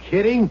 You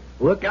kidding?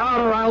 Look out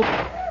or I'll...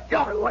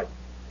 Oh, what?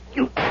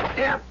 You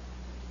damn...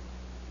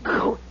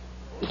 Oh,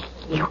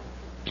 you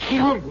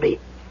killed me.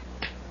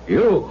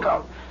 You?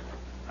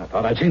 I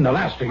thought I'd seen the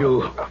last of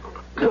you.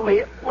 The way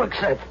it looks,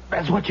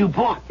 that's what you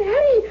bought.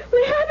 Daddy,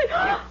 what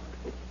happened?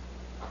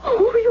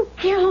 Oh, you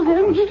killed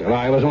him. Still,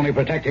 I was only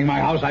protecting my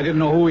house. I didn't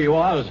know who he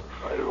was.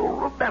 I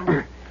don't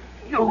remember.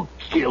 You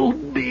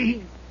killed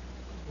me.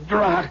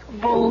 Drak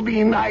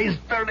Voldy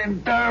Neister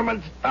in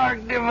Dermot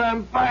Stark the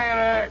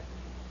Vampire.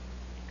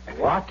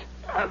 What?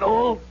 An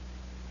old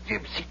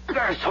gypsy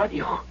curse on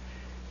you.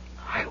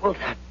 I will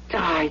not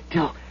die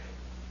till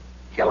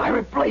I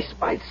replace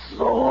my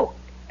soul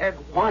and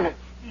one of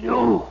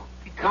you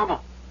become a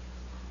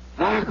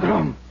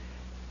Vagrum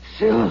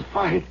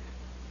Silfied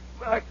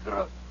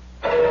Vagrum.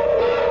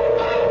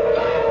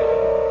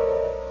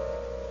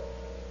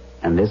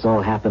 And this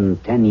all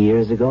happened 10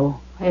 years ago?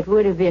 It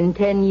would have been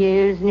 10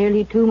 years,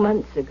 nearly 2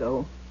 months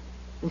ago.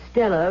 And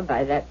Stella,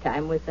 by that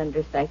time, was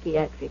under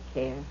psychiatric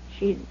care.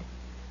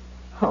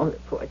 Oh, the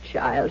poor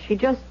child. She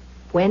just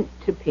went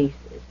to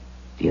pieces.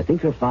 Do you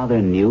think her father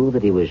knew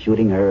that he was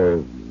shooting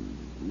her...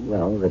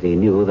 Well, that he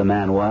knew who the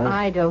man was?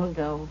 I don't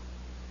know.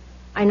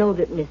 I know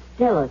that Miss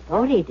Stella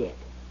thought he did.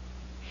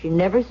 She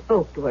never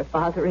spoke to her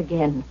father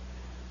again.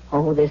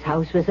 Oh, this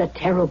house was a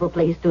terrible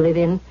place to live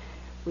in.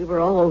 We were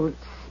all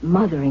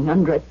smothering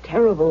under a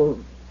terrible...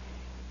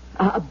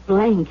 a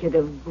blanket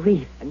of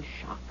grief and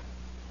shock.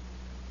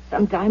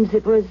 Sometimes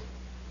it was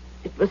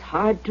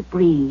hard to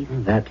breathe.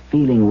 That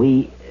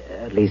feeling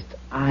at least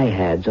I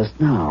had just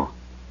now.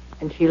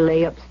 And she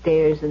lay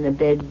upstairs in the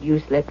bed you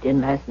slept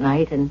in last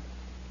night and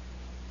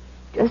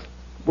just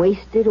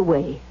wasted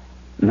away.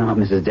 No,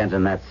 Mrs.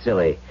 Denton, that's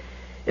silly.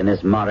 In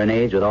this modern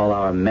age, with all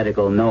our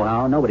medical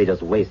know-how, nobody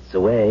just wastes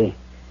away.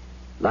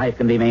 Life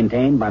can be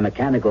maintained by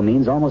mechanical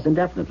means almost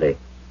indefinitely,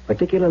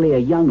 particularly a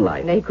young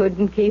life. They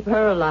couldn't keep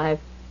her alive.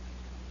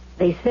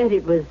 They said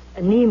it was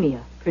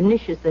anemia,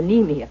 pernicious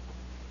anemia.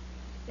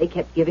 They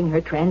kept giving her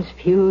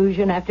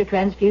transfusion after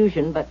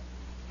transfusion, but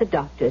the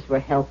doctors were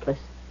helpless.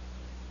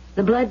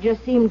 The blood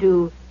just seemed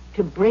to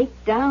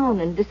break down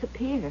and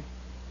disappear.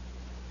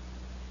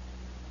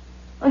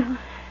 Well,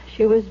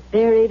 she was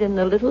buried in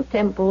the little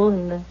temple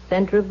in the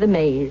center of the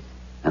maze.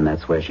 And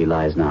that's where she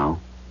lies now?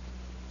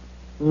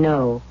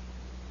 No.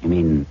 You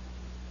mean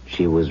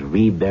she was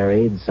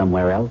reburied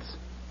somewhere else?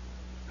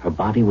 Her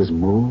body was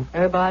moved?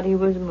 Her body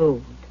was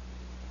moved,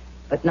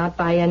 but not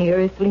by any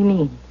earthly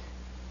means.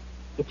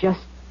 It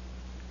just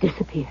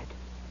disappeared.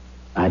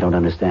 I don't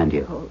understand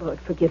you. Oh, Lord,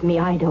 forgive me.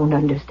 I don't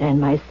understand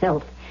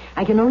myself.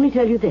 I can only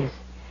tell you this.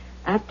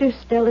 After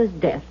Stella's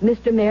death,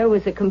 Mr. Mayor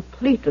was a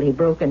completely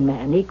broken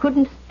man. He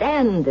couldn't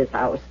stand this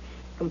house,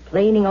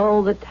 complaining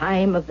all the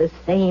time of the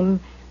same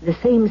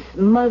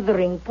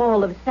smothering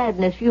pall of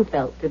sadness you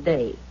felt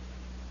today.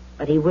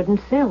 But he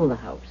wouldn't sell the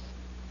house,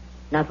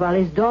 not while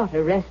his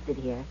daughter rested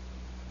here.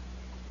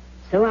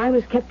 So I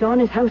was kept on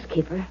as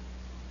housekeeper.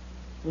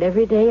 And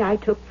every day I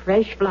took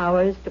fresh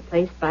flowers to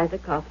place by the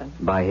coffin.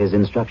 By his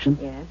instruction?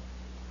 Yes.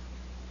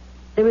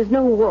 There was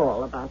no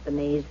wall about the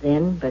maze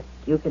then, but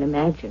you can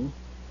imagine.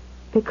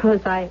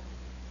 Because I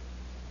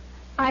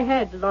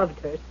had loved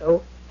her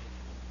so.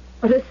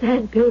 What a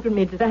sad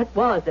pilgrimage that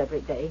was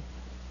every day.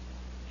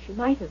 She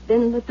might have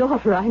been the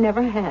daughter I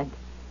never had.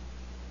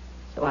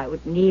 So I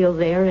would kneel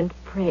there and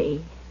pray.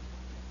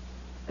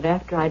 But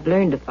after I'd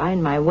learned to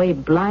find my way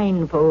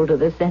blindfold to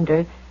the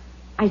center,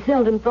 I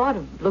seldom thought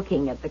of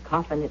looking at the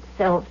coffin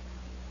itself.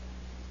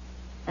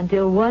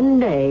 Until one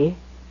day,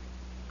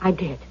 I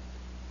did.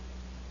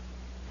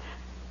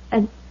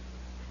 And...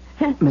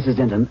 Mrs.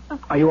 Denton,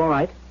 are you all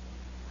right?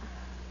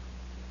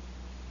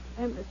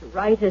 I'm as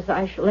right as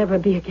I shall ever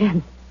be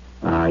again.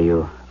 Are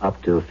you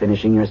up to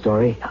finishing your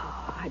story?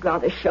 Oh, I'd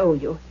rather show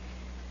you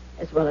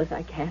as well as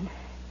I can.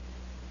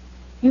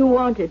 You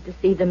wanted to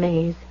see the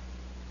maze.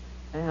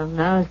 Well,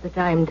 now's the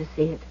time to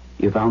see it.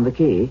 You found the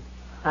key?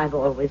 I've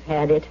always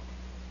had it.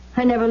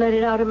 I never let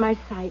it out of my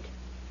sight.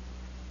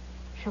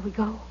 Shall we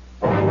go?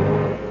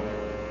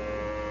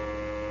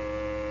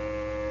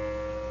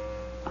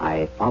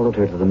 I followed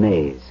her to the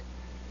maze.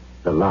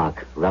 The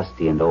lock,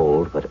 rusty and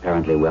old, but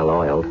apparently well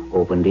oiled,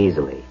 opened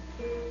easily,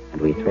 and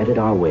we threaded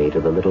our way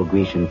to the little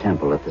Grecian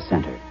temple at the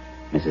center,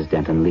 Mrs.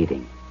 Denton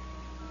leading.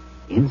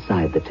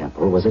 Inside the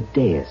temple was a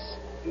dais,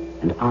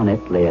 and on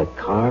it lay a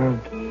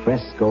carved,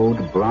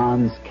 frescoed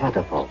bronze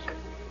catafalque.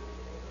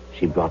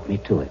 She brought me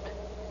to it.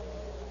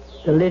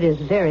 The lid is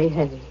very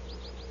heavy.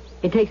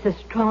 It takes a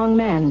strong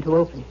man to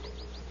open it.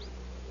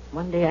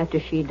 One day after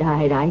she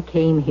died, I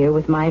came here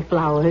with my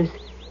flowers.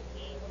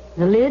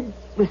 The lid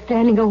was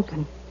standing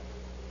open.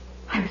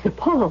 I was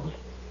appalled.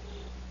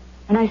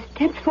 And I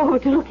stepped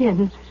forward to look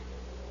in.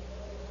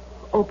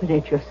 Open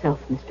it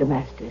yourself, Mr.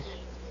 Masters,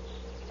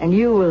 and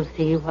you will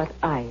see what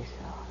I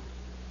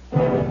saw.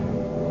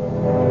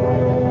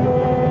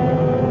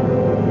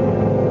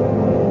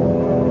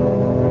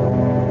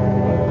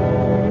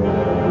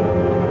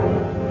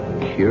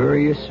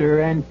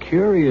 Curiouser and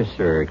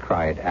curiouser,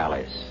 cried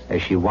Alice,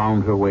 as she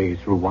wound her way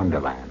through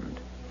Wonderland.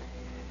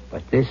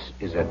 But this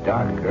is a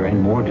darker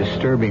and more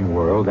disturbing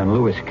world than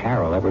Lewis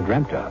Carroll ever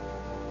dreamt of.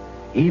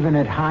 Even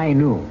at high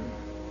noon,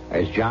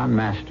 as John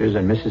Masters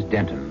and Mrs.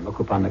 Denton look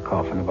upon the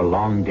coffin of a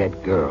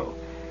long-dead girl,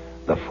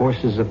 the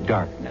forces of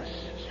darkness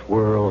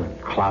swirl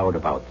and cloud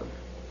about them.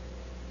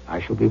 I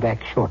shall be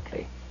back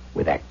shortly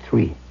with Act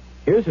 3.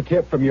 Here's a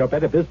tip from your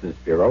Better Business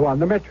Bureau on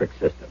the metric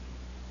system.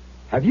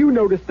 Have you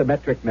noticed the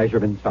metric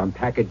measurements on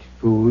packaged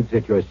foods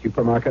at your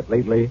supermarket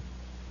lately?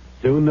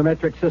 Soon the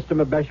metric system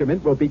of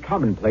measurement will be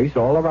commonplace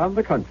all around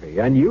the country,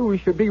 and you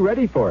should be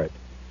ready for it.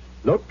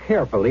 Look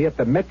carefully at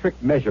the metric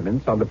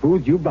measurements on the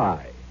foods you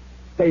buy.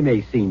 They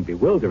may seem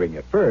bewildering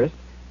at first,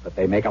 but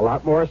they make a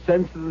lot more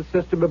sense to the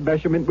system of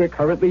measurement we're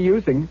currently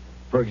using.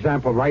 For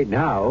example, right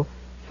now,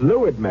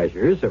 fluid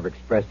measures are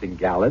expressed in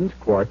gallons,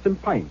 quarts,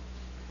 and pints.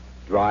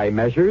 Dry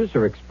measures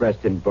are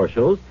expressed in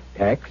bushels,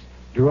 pecks,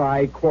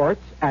 dry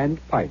quarts,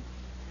 and pints.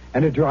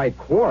 And a dry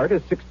quart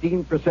is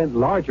 16%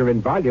 larger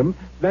in volume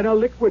than a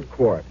liquid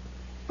quart.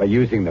 By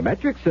using the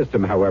metric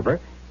system, however,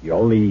 you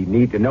only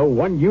need to know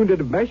one unit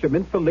of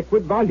measurement for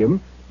liquid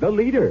volume, the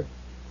liter.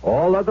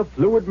 All other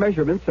fluid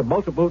measurements are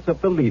multiples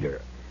of the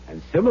liter.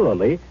 And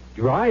similarly,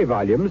 dry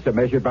volumes are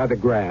measured by the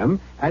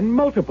gram and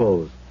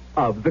multiples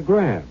of the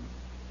gram.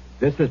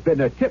 This has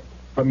been a tip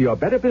from your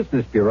Better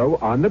Business Bureau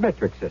on the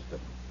metric system.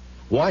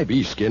 Why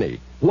be skinny?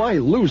 Why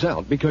lose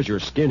out because you're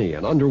skinny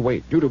and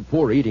underweight due to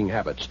poor eating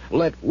habits?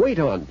 Let Weight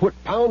On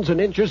put pounds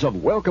and inches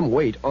of welcome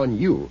weight on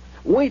you.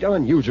 Weight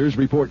On users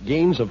report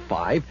gains of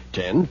 5,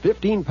 10,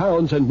 15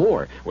 pounds and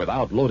more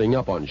without loading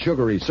up on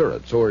sugary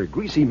syrups or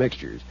greasy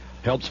mixtures.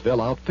 Helps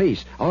fill out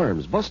face,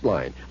 arms, bust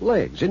line,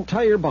 legs,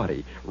 entire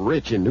body.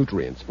 Rich in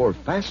nutrients for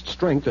fast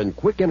strength and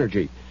quick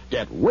energy.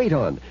 Get Weight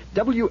On,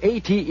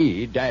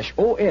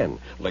 WATE-ON,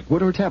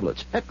 liquid or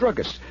tablets, at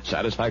druggists.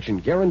 Satisfaction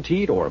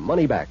guaranteed or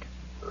money back.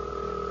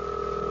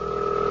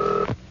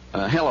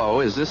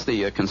 Hello, is this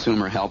the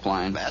consumer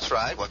helpline? That's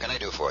right. What can I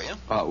do for you?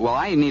 Well,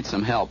 I need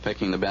some help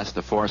picking the best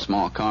of 4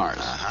 small cars.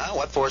 Uh-huh.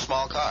 What 4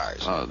 small cars?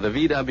 The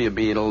VW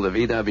Beetle, the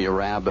VW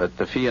Rabbit,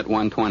 the Fiat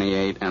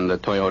 128, and the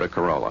Toyota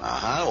Corolla.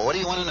 Uh-huh. Well, what do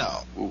you want to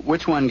know?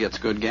 Which one gets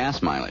good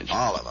gas mileage?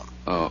 All of them.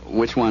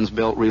 Which one's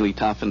built really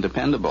tough and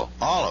dependable?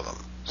 All of them.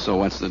 So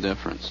what's the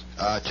difference?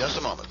 Just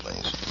a moment,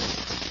 please.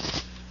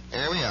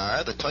 Here we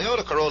are. The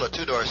Toyota Corolla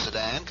 2-door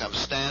sedan comes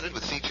standard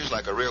with features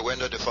like a rear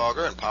window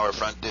defogger and power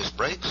front disc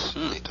brakes.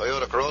 The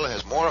Toyota Corolla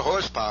has more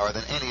horsepower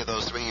than any of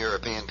those 3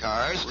 European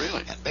cars.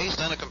 Really? And based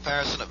on a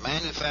comparison of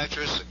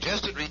manufacturers'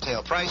 suggested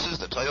retail prices,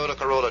 the Toyota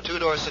Corolla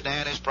 2-door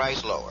sedan is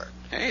priced lower.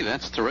 Hey,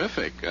 that's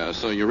terrific.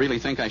 So you really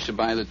think I should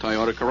buy the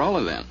Toyota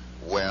Corolla then?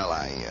 Well,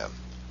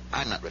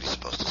 I'm not really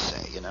supposed to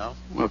say, you know.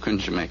 Well,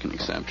 couldn't you make an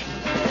exception?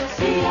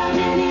 See how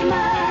many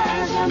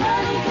miles your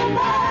money can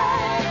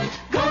buy.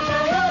 Go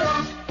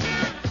Toyota.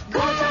 Go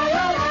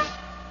Toyota.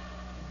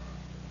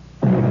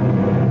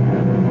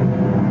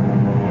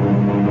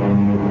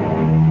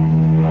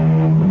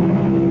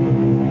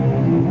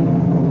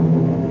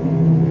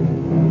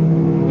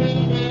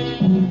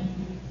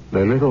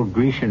 The little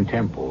Grecian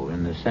temple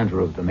in the center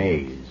of the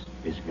maze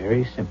is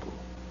very simple.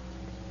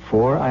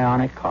 4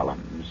 ionic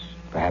columns,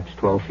 perhaps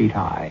 12 feet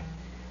high,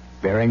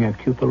 bearing a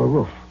cupola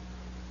roof.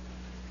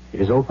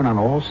 It is open on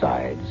all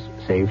sides,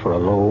 save for a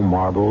low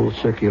marble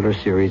circular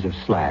series of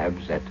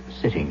slabs at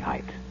sitting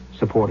height,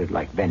 supported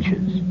like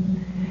benches.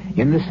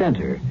 In the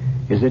center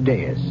is a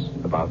dais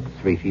about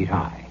 3 feet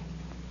high,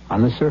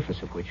 on the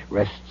surface of which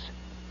rests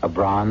a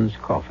bronze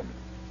coffin,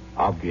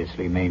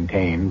 obviously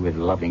maintained with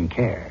loving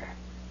care.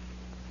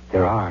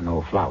 There are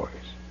no flowers.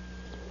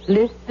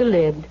 Lift the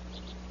lid.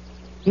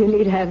 You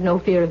need have no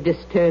fear of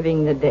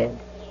disturbing the dead.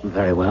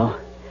 Very well.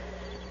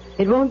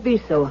 It won't be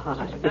so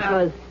hard,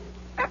 because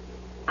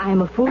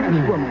I'm a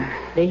foolish woman.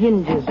 The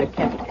hinges are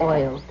kept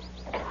oiled.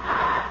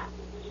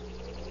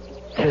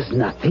 There's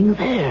nothing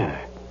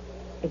there.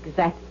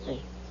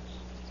 Exactly.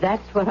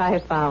 That's what I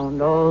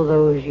found all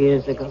those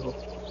years ago.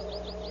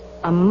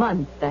 A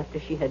month after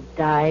she had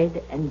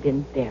died and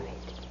been buried.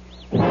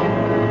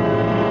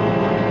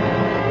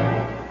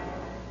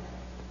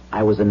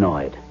 I was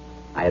annoyed.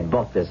 I had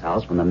bought this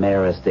house from the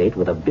Mayor estate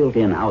with a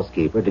built-in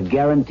housekeeper to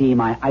guarantee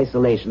my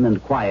isolation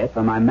and quiet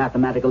for my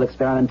mathematical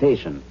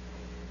experimentation.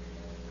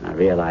 I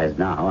realize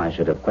now I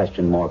should have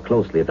questioned more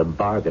closely the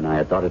bargain I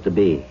had thought it to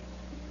be.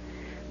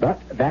 But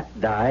that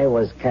die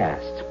was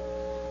cast.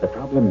 The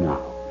problem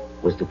now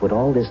was to put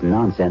all this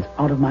nonsense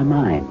out of my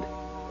mind,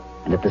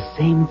 and at the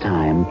same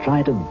time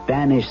try to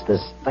banish the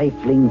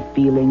stifling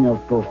feeling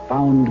of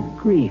profound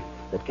grief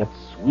that kept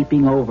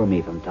sweeping over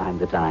me from time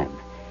to time.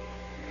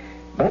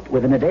 But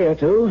within a day or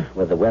two,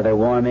 with the weather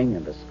warming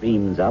and the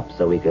screens up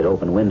so we could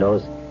open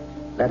windows,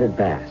 that had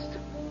passed,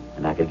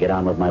 and I could get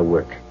on with my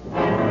work.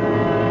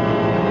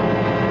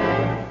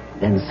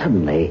 Then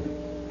suddenly,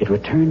 it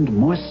returned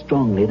more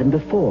strongly than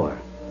before.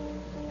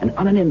 And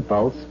on an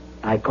impulse,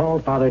 I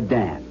called Father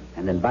Dan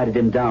and invited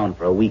him down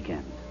for a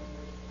weekend.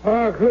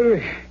 Oh,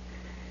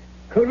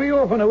 could we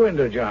open a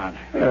window, John?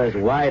 They're as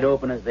wide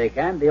open as they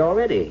can be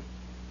already.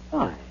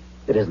 Why?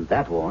 It isn't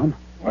that warm.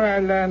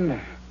 Well,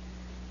 then,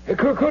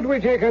 could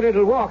we take a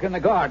little walk in the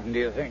garden, do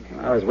you think?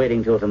 I was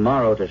waiting till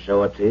tomorrow to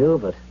show it to you,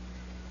 but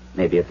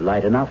maybe it's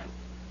light enough.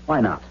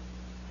 Why not?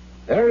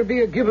 There'll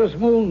be a gibbous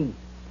moon.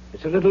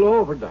 It's a little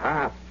over the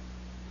half.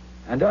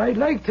 And I'd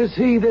like to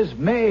see this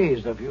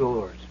maze of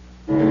yours.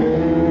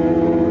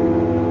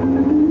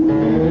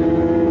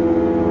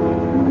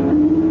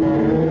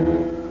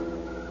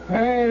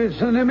 Well,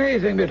 it's an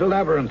amazing little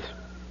labyrinth.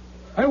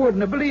 I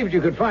wouldn't have believed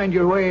you could find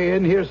your way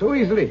in here so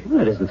easily.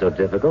 Well, it isn't so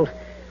difficult.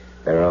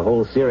 There are a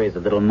whole series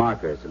of little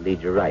markers that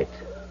lead you right,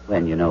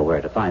 when you know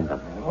where to find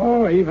them.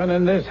 Oh, even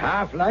in this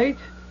half-light?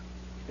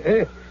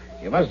 You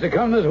must have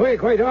come this way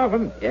quite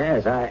often.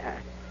 Yes,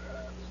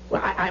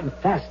 I'm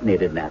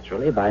fascinated,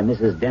 naturally, by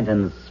Mrs.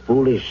 Denton's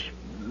foolish,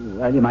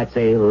 well, you might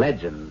say,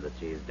 legend that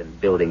she's been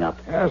building up.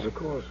 Yes, of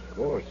course.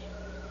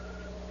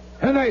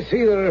 And I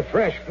see there are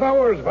fresh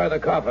flowers by the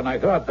coffin. I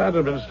thought that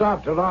had been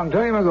stopped a long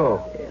time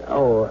ago.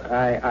 Oh,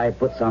 I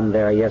put some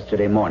there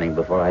yesterday morning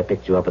before I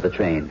picked you up at the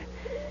train.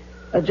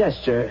 A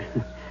gesture.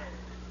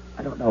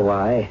 I don't know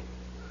why.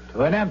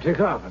 To an empty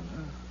coffin.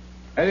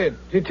 And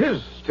it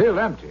is still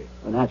empty.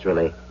 Well,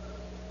 naturally.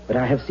 But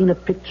I have seen a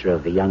picture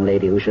of the young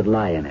lady who should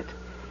lie in it.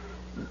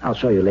 I'll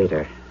show you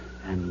later.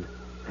 And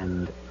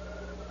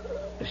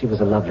she was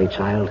a lovely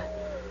child.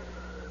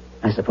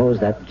 I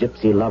suppose that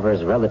gypsy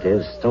lover's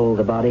relatives stole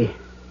the body.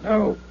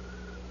 No.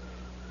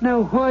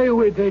 Now, why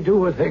would they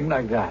do a thing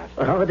like that?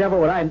 How the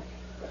devil would I...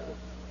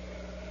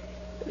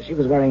 She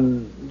was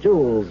wearing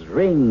jewels,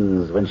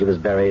 rings when she was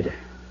buried.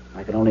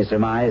 I can only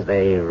surmise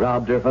they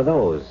robbed her for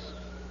those.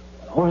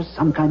 Or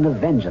some kind of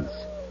vengeance.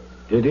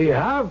 Did he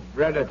have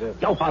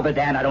relatives? Oh, Father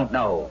Dan, I don't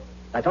know.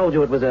 I told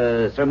you it was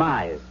a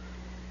surmise.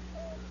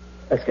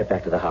 Let's get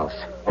back to the house.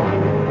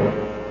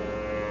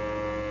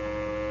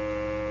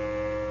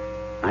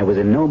 I was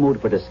in no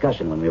mood for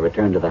discussion when we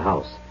returned to the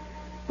house,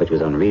 which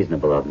was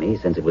unreasonable of me,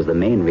 since it was the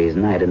main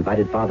reason I had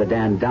invited Father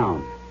Dan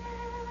down.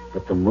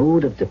 But the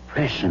mood of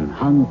depression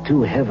hung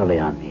too heavily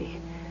on me,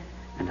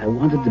 and I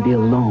wanted to be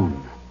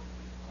alone,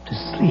 to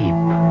sleep,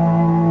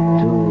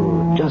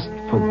 to just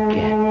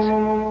forget.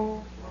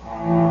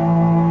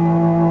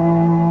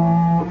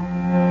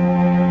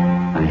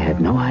 I had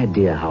no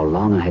idea how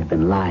long I had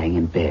been lying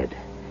in bed.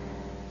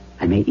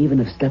 I may even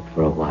have slept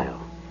for a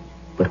while,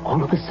 but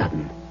all of a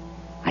sudden,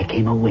 I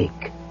came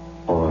awake,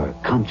 or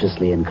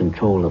consciously in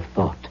control of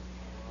thought.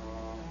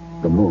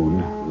 The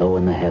moon, low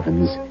in the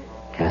heavens,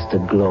 cast a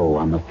glow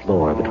on the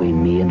floor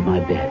between me and my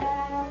bed.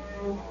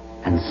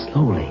 And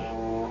slowly,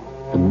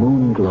 the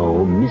moon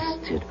glow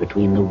misted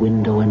between the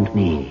window and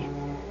me,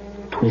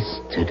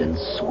 twisted and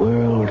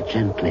swirled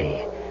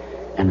gently,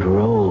 and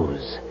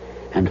rose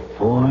and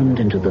formed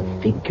into the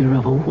figure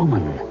of a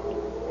woman,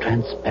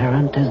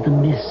 transparent as the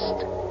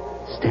mist,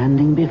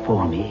 standing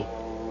before me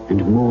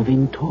and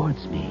moving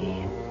towards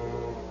me.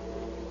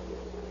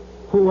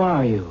 Who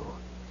are you?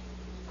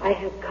 I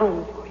have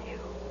come for you.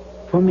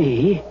 For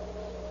me?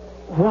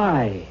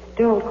 Why?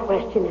 Don't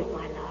question it,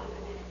 my love.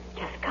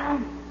 Just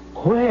come.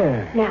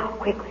 Where? Now,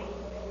 quickly.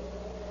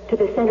 To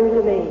the center of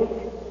the maze.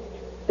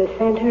 The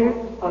center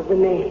of the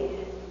maze.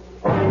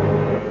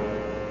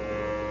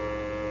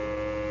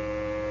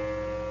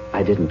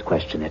 I didn't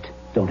question it.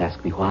 Don't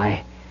ask me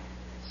why.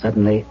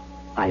 Suddenly,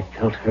 I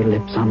felt her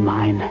lips on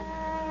mine.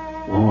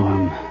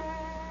 Warm,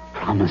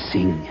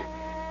 promising,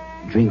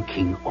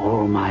 drinking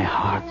all my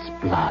heart's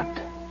blood.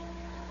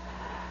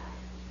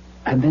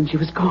 And then she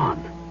was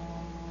gone.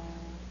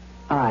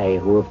 I,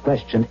 who have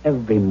questioned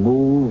every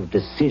move,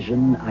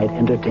 decision I'd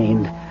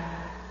entertained,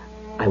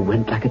 I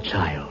went like a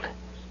child,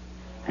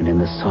 and in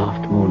the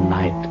soft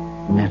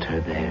moonlight met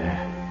her there.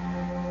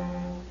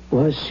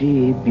 Was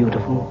she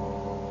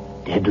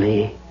beautiful,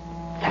 deadly,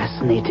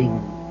 fascinating,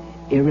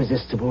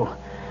 irresistible?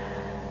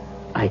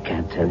 I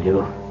can't tell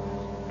you.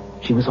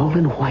 She was all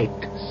in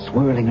white,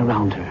 swirling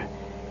around her,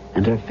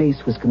 and her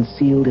face was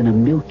concealed in a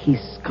milky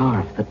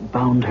scarf that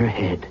bound her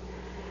head.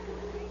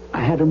 I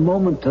had a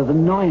moment of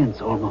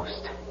annoyance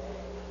almost.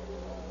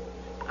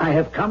 I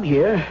have come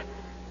here,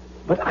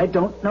 but I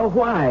don't know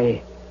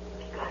why.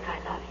 Because I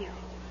love you.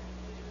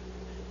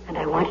 And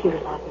I want you to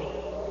love me.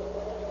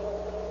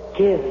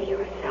 Give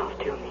yourself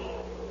to me.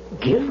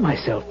 Give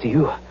myself to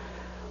you?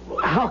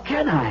 How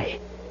can I?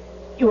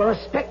 You are a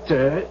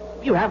specter.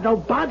 You have no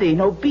body,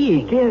 no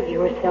being. Give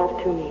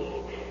yourself to me.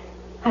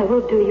 I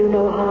will do you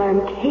no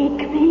harm.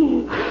 Take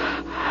me.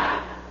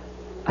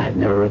 I've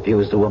never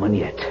refused a woman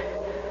yet.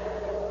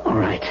 All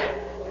right.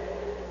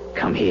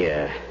 Come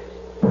here.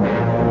 We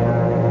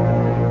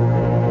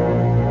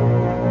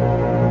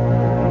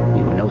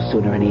were no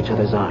sooner in each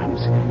other's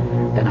arms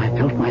than I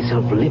felt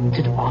myself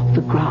lifted off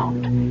the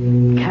ground,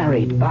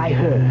 carried by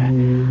her,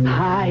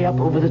 high up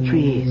over the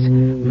trees,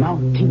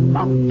 mounting,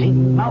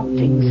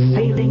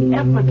 sailing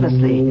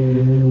effortlessly,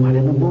 while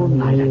in the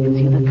moonlight I could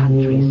see the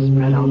country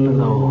spread out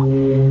below.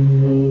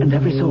 And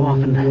every so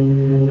often,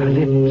 her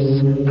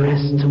lips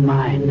pressed to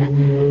mine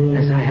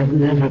as I have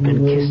never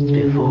been kissed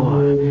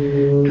before,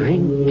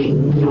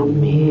 drinking from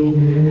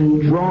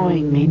me,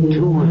 drawing me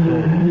to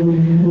her,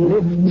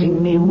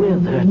 lifting me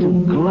with her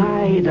to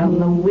glide on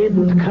the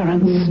wind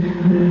currents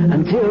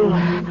until...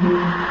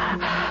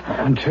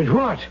 Until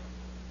what?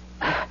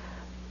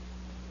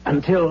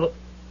 Until...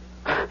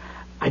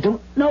 I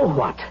don't know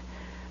what.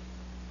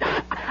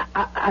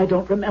 I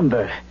don't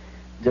remember.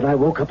 Till I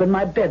woke up in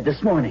my bed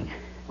this morning.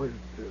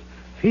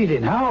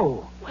 Feeling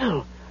how?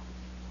 Well,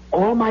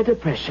 all my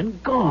depression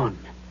gone.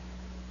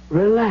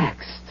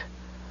 Relaxed.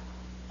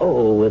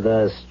 Oh, with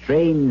a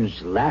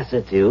strange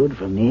lassitude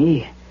for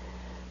me,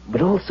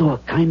 but also a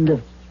kind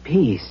of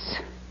peace.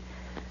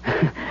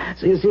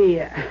 So you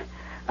see,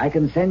 I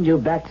can send you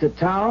back to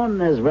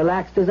town as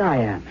relaxed as I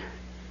am.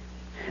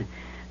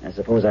 I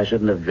suppose I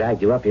shouldn't have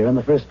dragged you up here in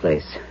the first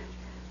place.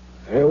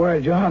 Very well,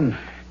 John.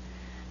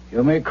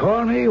 You may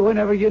call me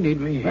whenever you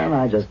need me. Well,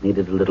 I just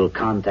needed a little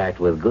contact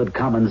with good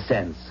common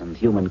sense and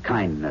human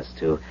kindness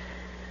to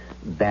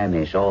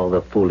banish all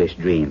the foolish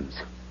dreams.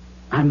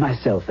 I'm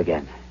myself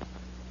again.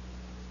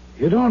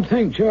 You don't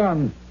think,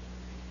 John,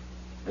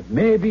 that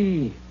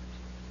maybe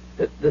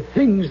the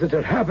things that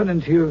are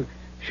happening to you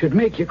should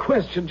make you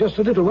question just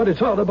a little what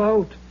it's all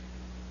about?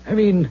 I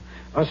mean,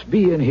 us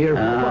being here...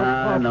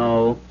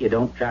 No, you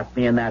don't trap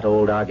me in that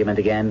old argument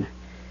again.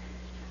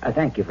 I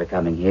thank you for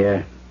coming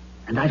here.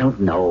 And I don't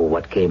know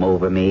what came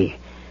over me.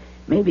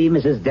 Maybe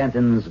Mrs.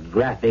 Denton's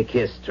graphic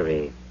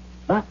history.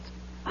 But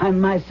I'm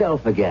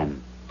myself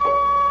again.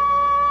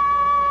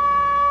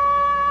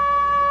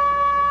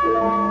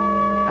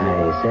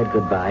 I said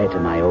goodbye to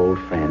my old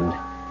friend,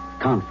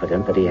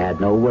 confident that he had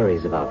no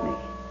worries about me.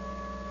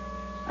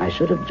 I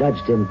should have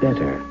judged him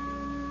better.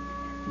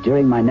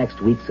 During my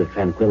next weeks of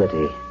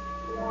tranquility,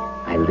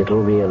 I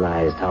little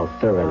realized how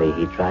thoroughly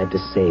he tried to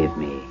save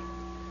me.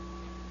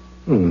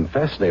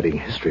 Fascinating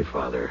history,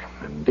 Father.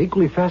 And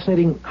equally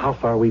fascinating how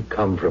far we've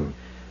come from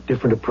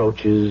different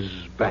approaches,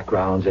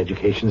 backgrounds,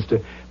 educations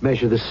to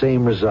measure the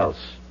same results.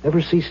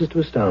 Never ceases to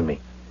astound me.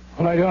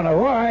 Well, I don't know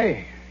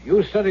why.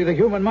 You study the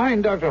human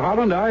mind, Dr.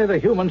 Holland. I, the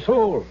human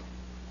soul.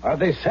 Are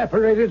they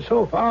separated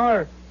so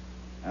far?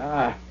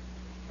 But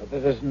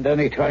there isn't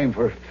any time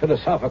for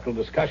philosophical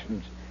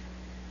discussions.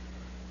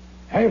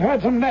 I've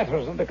had some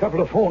letters and a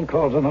couple of phone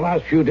calls in the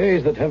last few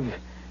days that have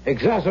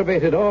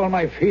exacerbated all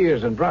my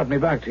fears and brought me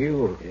back to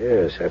you.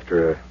 Yes,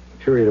 after a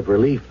period of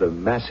relief, the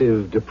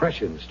massive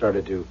depression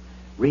started to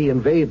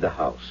reinvade the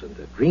house, and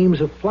the dreams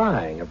of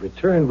flying have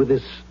returned with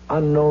this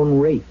unknown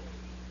wraith.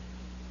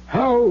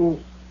 How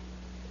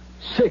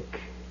sick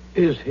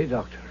is he,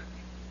 Doctor?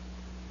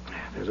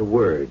 There's a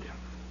word.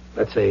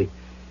 Let's say,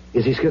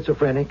 is he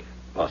schizophrenic?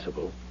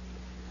 Possible.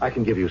 I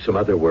can give you some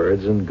other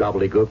words and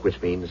gobbledygook,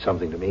 which means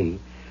something to me.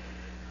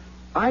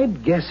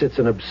 I'd guess it's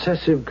an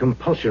obsessive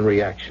compulsion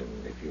reaction,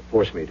 if you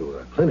force me to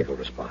a clinical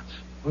response.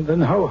 Well,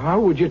 then how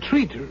would you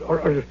treat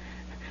or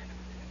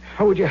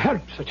how would you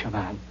help such a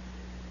man?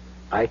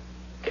 I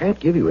can't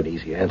give you an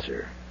easy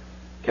answer.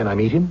 Can I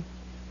meet him?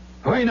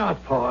 Why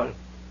not, Paul?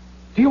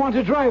 Do you want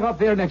to drive up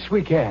there next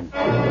weekend?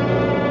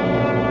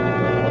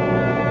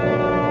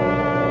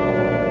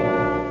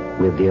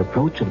 With the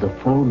approach of the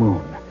full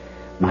moon,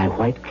 my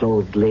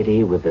white-clothed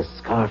lady with the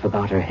scarf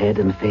about her head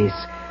and face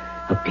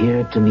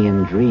appeared to me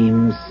in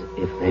dreams,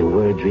 if they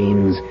were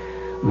dreams,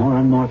 more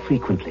and more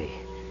frequently.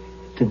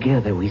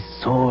 Together we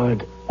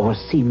soared, or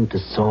seemed to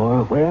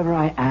soar, wherever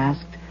I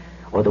asked,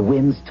 or the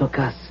winds took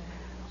us,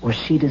 or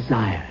she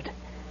desired.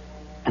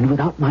 And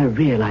without my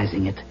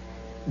realizing it,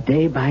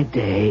 day by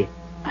day,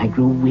 I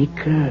grew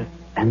weaker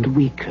and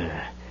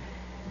weaker.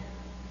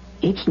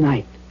 Each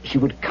night, she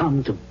would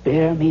come to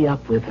bear me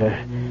up with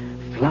her,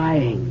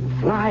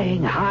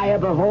 flying high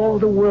above all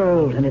the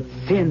world and its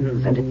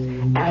sins and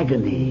its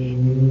agony.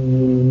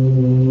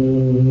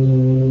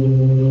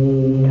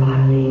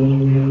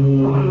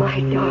 Darling, oh, my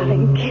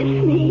darling,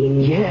 kiss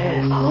me.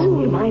 Yes.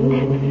 Hold my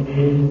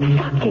lips,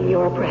 suck in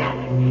your breath,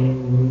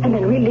 and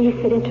then release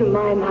it into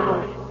my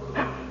mouth.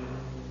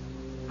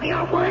 We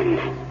are one.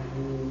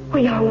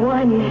 We are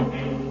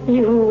one.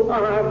 You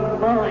are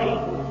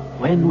mine.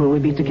 When will we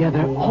be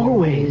together?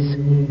 Always.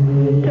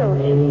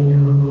 Don't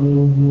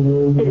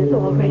you? It is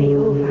already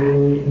over.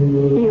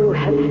 You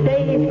have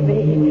saved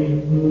me.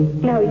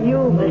 Now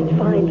you must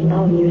find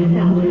love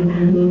yourself.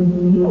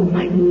 Oh,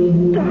 my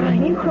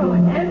darling, you grow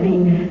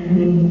heavy.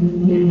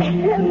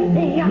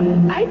 Heavy.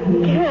 I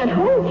can't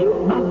hold you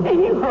up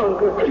any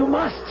longer. You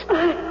must.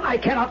 I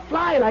cannot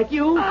fly like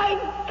you. I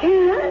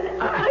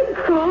can't. I'm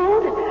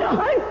cold.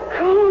 I'm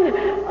cold.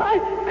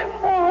 I'm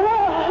cold.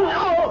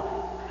 Oh.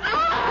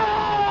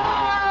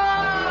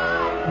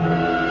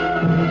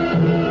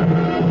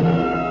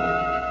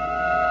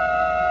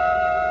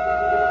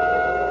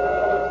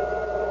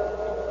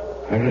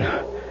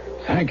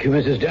 Thank you,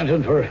 Mrs.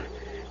 Denton, for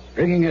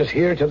bringing us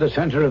here to the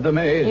center of the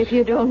maze. If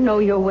you don't know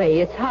your way,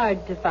 it's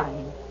hard to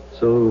find.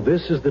 So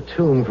this is the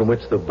tomb from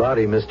which the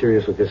body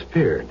mysteriously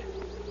disappeared.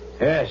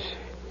 Yes.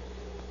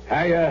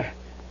 I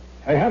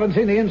haven't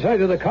seen the inside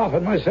of the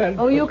coffin myself.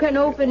 Oh, you can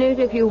open it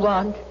if you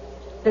want.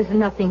 There's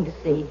nothing to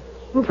see.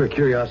 Well, for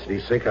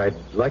curiosity's sake, I'd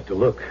like to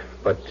look,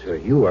 but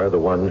you are the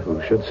one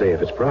who should say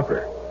if it's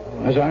proper.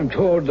 As I'm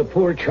told, the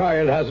poor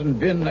child hasn't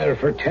been there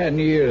for 10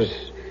 years.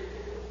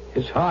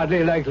 It's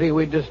hardly likely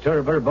we'd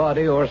disturb her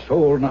body or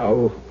soul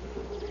now.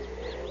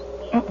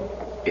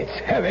 It's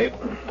heavy,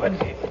 but...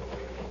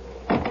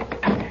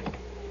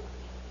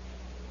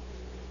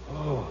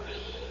 Oh,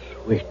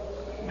 sweet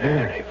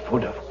Mary,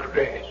 full of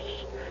grace.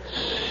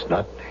 It's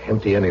not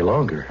empty any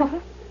longer.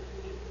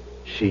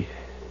 She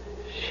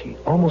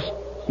almost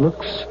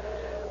looks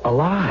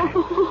alive.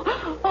 That's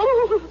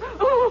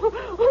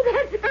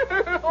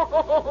her.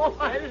 Oh,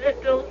 my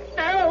little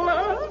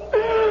Stella.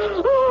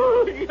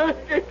 Oh,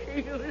 yonder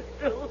she used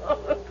to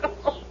look.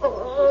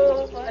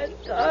 Oh, my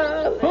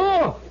darling.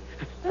 Oh!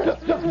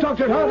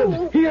 Dr.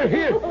 Holland,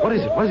 here. What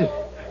is it?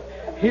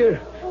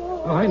 Here,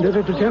 behind the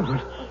little temple.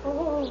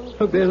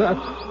 Look there,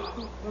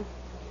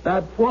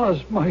 that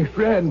was my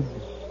friend,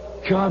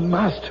 John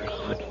Masters.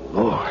 Good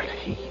Lord,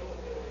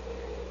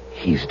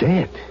 he's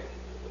dead.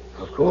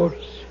 Of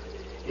course.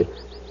 It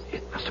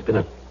must have been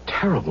a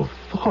terrible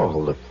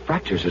fall. The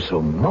fractures are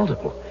so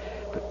multiple.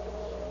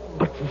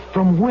 But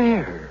from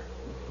where?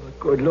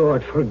 Good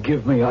Lord,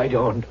 forgive me, I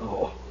don't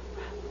know.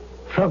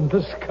 From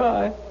the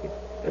sky.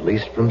 At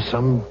least from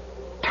some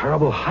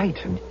terrible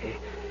height. And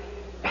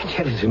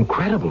yet it's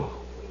incredible.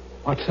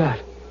 What's that?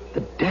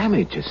 The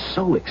damage is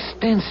so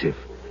extensive.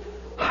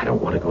 I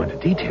don't want to go into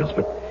details,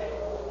 but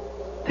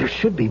there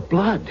should be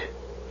blood.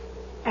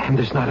 And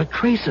there's not a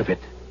trace of it.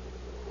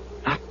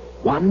 Not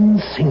one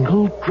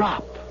single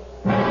drop.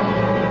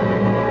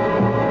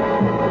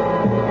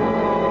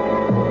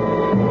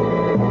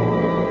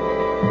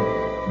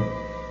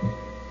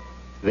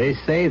 They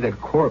say the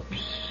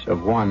corpse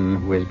of one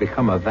who has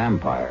become a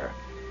vampire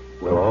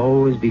will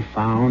always be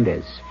found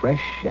as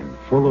fresh and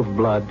full of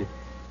blood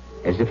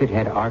as if it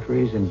had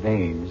arteries and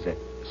veins that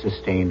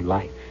sustained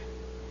life.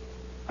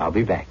 I'll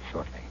be back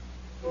shortly.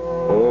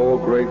 O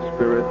great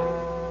spirit,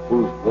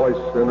 whose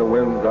voice in the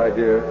winds I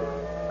hear,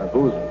 and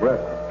whose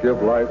breath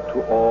give life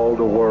to all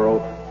the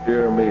world,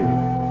 hear me.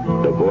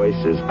 The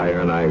voice is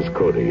Iron Eyes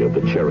Cody of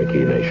the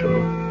Cherokee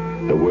Nation.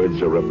 The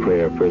words are a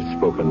prayer first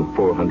spoken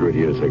 400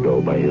 years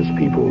ago by his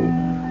people,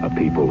 a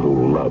people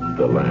who love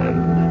the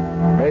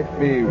land. Make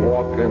me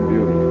walk in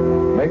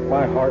beauty. Make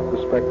my heart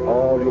respect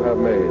all you have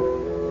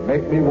made.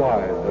 Make me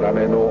wise, that I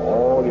may know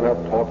all you have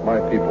taught my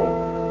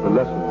people, the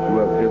lessons you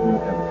have hidden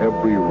in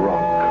every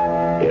rock.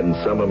 In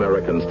some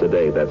Americans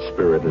today, that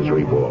spirit is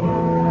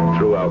reborn.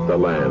 Throughout the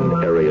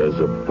land, areas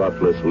of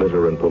thoughtless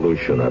litter and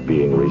pollution are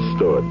being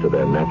restored to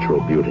their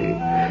natural beauty.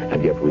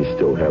 And yet we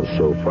still have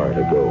so far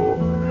to go.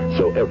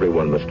 So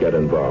everyone must get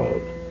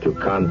involved. To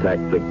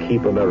contact the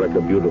Keep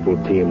America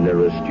Beautiful team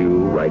nearest you,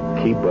 write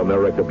Keep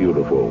America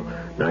Beautiful,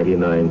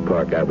 99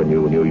 Park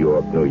Avenue, New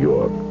York, New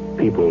York.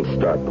 People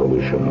start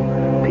pollution.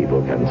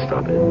 People can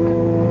stop it.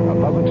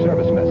 A public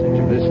service message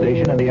of this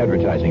station and the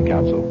Advertising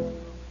Council.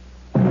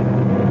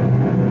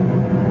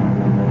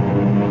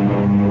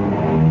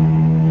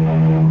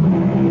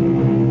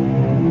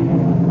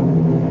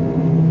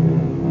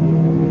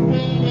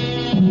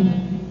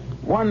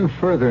 One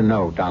further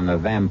note on the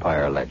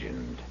vampire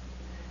legend.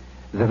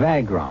 The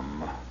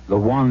vagrom, the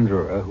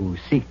wanderer who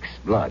seeks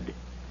blood,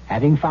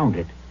 having found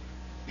it,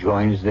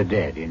 joins the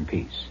dead in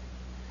peace.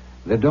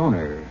 The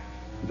donor,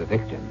 the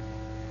victim,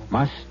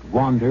 must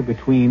wander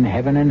between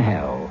heaven and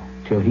hell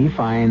till he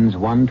finds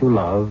one to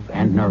love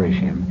and nourish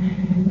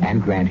him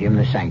and grant him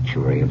the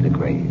sanctuary of the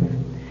grave.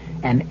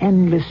 An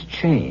endless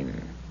chain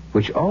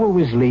which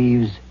always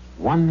leaves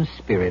one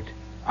spirit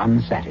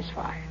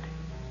unsatisfied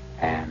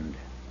and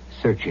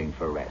searching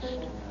for rest.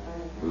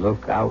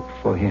 Look out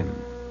for him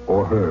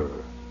or her,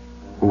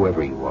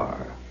 whoever you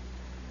are.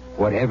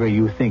 Whatever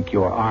you think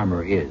your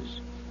armor is,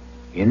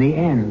 in the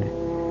end,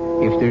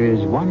 if there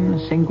is one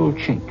single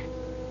chink,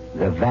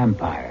 the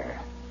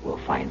vampire will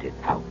find it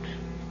out.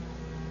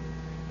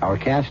 Our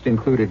cast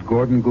included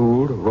Gordon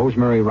Gould,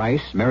 Rosemary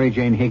Rice, Mary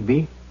Jane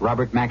Higby,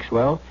 Robert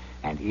Maxwell,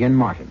 and Ian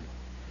Martin.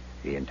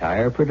 The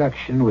entire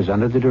production was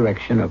under the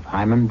direction of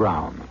Hyman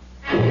Brown.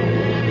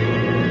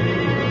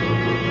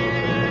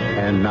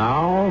 And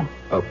now,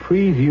 a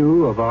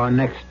preview of our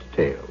next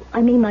tale.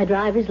 I mean my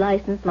driver's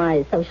license,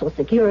 my Social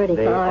Security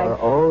They card. are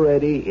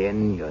already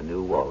in your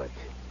new wallet.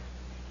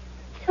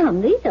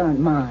 Tom, these aren't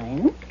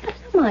mine.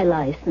 That's not my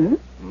license.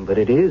 But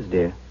it is,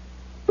 dear.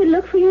 Well,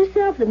 look for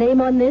yourself. The name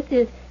on this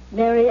is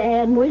Mary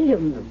Ann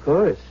Williams. Of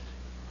course.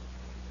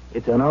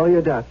 It's on all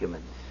your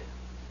documents.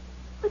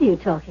 What are you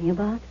talking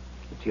about?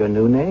 It's your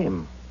new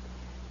name,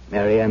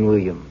 Mary Ann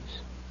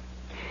Williams.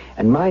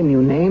 And my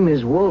new name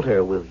is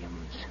Walter Williams.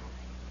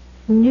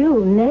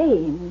 New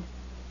name?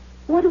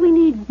 What do we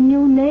need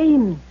new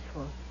names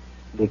for?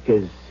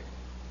 Because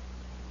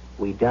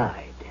we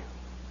died.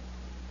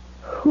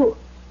 Who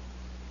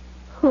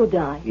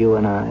died? You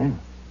and I.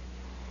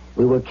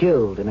 We were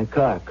killed in a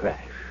car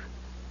crash.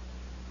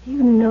 Do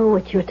you know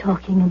what you're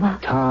talking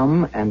about?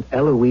 Tom and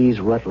Eloise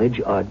Rutledge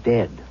are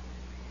dead.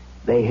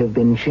 They have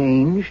been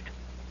changed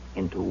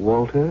into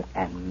Walter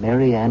and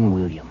Mary Ann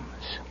Williams.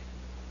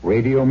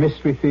 Radio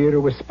Mystery Theater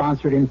was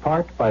sponsored in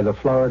part by the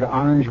Florida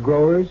Orange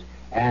Growers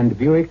and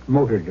Buick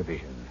Motor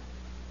Division.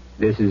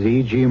 This is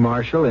E.G.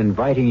 Marshall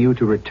inviting you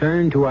to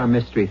return to our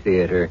Mystery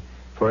Theater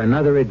for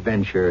another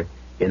adventure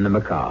in the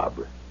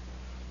macabre.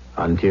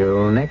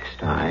 Until next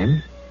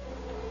time,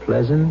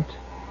 pleasant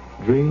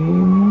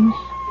dreams.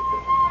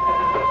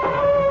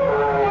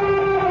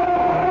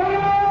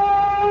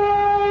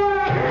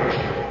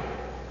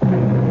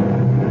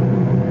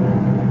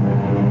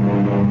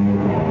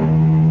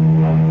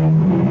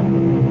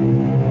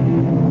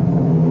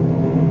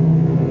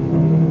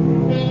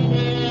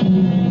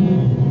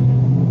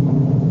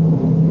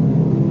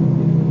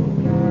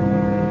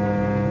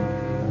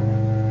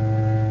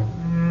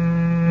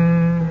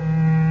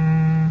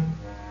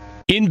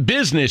 In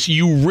business,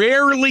 you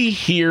rarely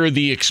hear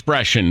the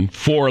expression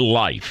for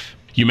life.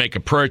 You make a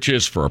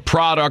purchase for a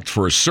product,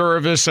 for a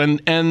service, and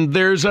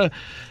there's a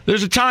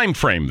time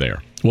frame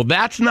there. Well,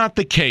 that's not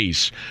the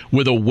case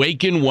with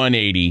Awaken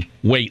 180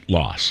 weight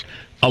loss.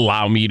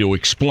 Allow me to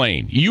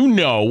explain. You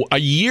know, a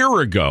year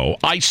ago,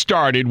 I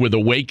started with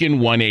Awaken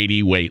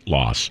 180 weight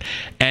loss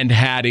and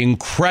had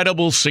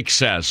incredible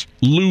success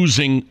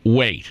losing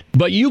weight.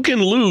 But you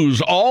can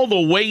lose all the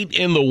weight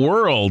in the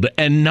world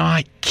and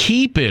not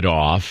keep it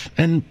off.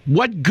 And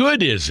what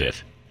good is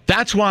it?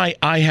 That's why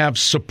I have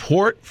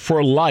support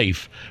for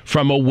life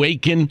from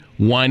Awaken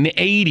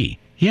 180.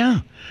 Yeah.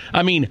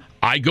 I mean,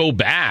 I go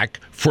back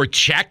for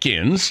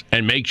check-ins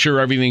and make sure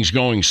everything's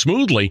going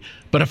smoothly.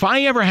 But if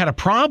I ever had a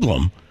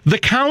problem, the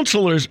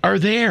counselors are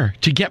there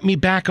to get me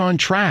back on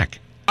track.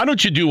 Why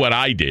don't you do what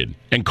I did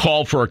and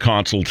call for a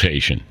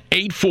consultation?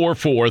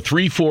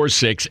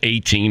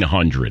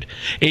 844-346-1800.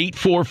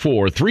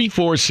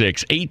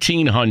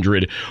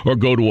 844-346-1800 or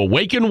go to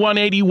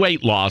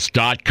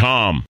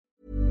awaken180weightloss.com.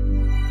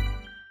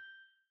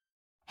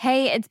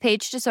 Hey, it's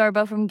Paige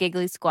DeSorbo from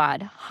Giggly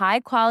Squad. High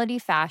quality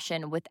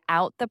fashion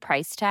without the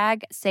price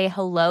tag. Say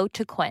hello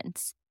to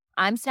Quince.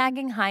 I'm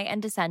snagging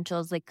high-end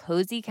essentials like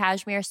cozy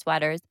cashmere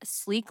sweaters,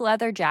 sleek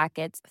leather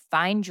jackets,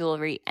 fine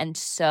jewelry, and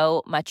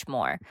so much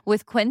more.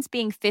 With Quince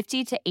being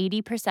 50 to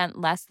 80%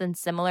 less than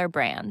similar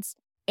brands.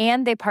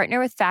 And they partner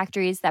with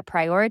factories that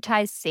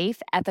prioritize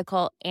safe,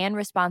 ethical, and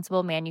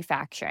responsible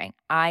manufacturing.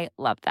 I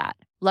love that.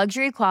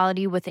 Luxury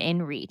quality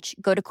within reach.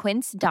 Go to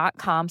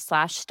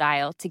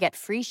quince.com/style to get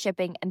free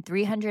shipping and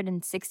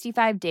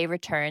 365-day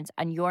returns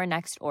on your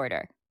next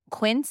order.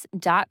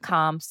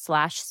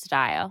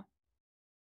 Quince.com/style.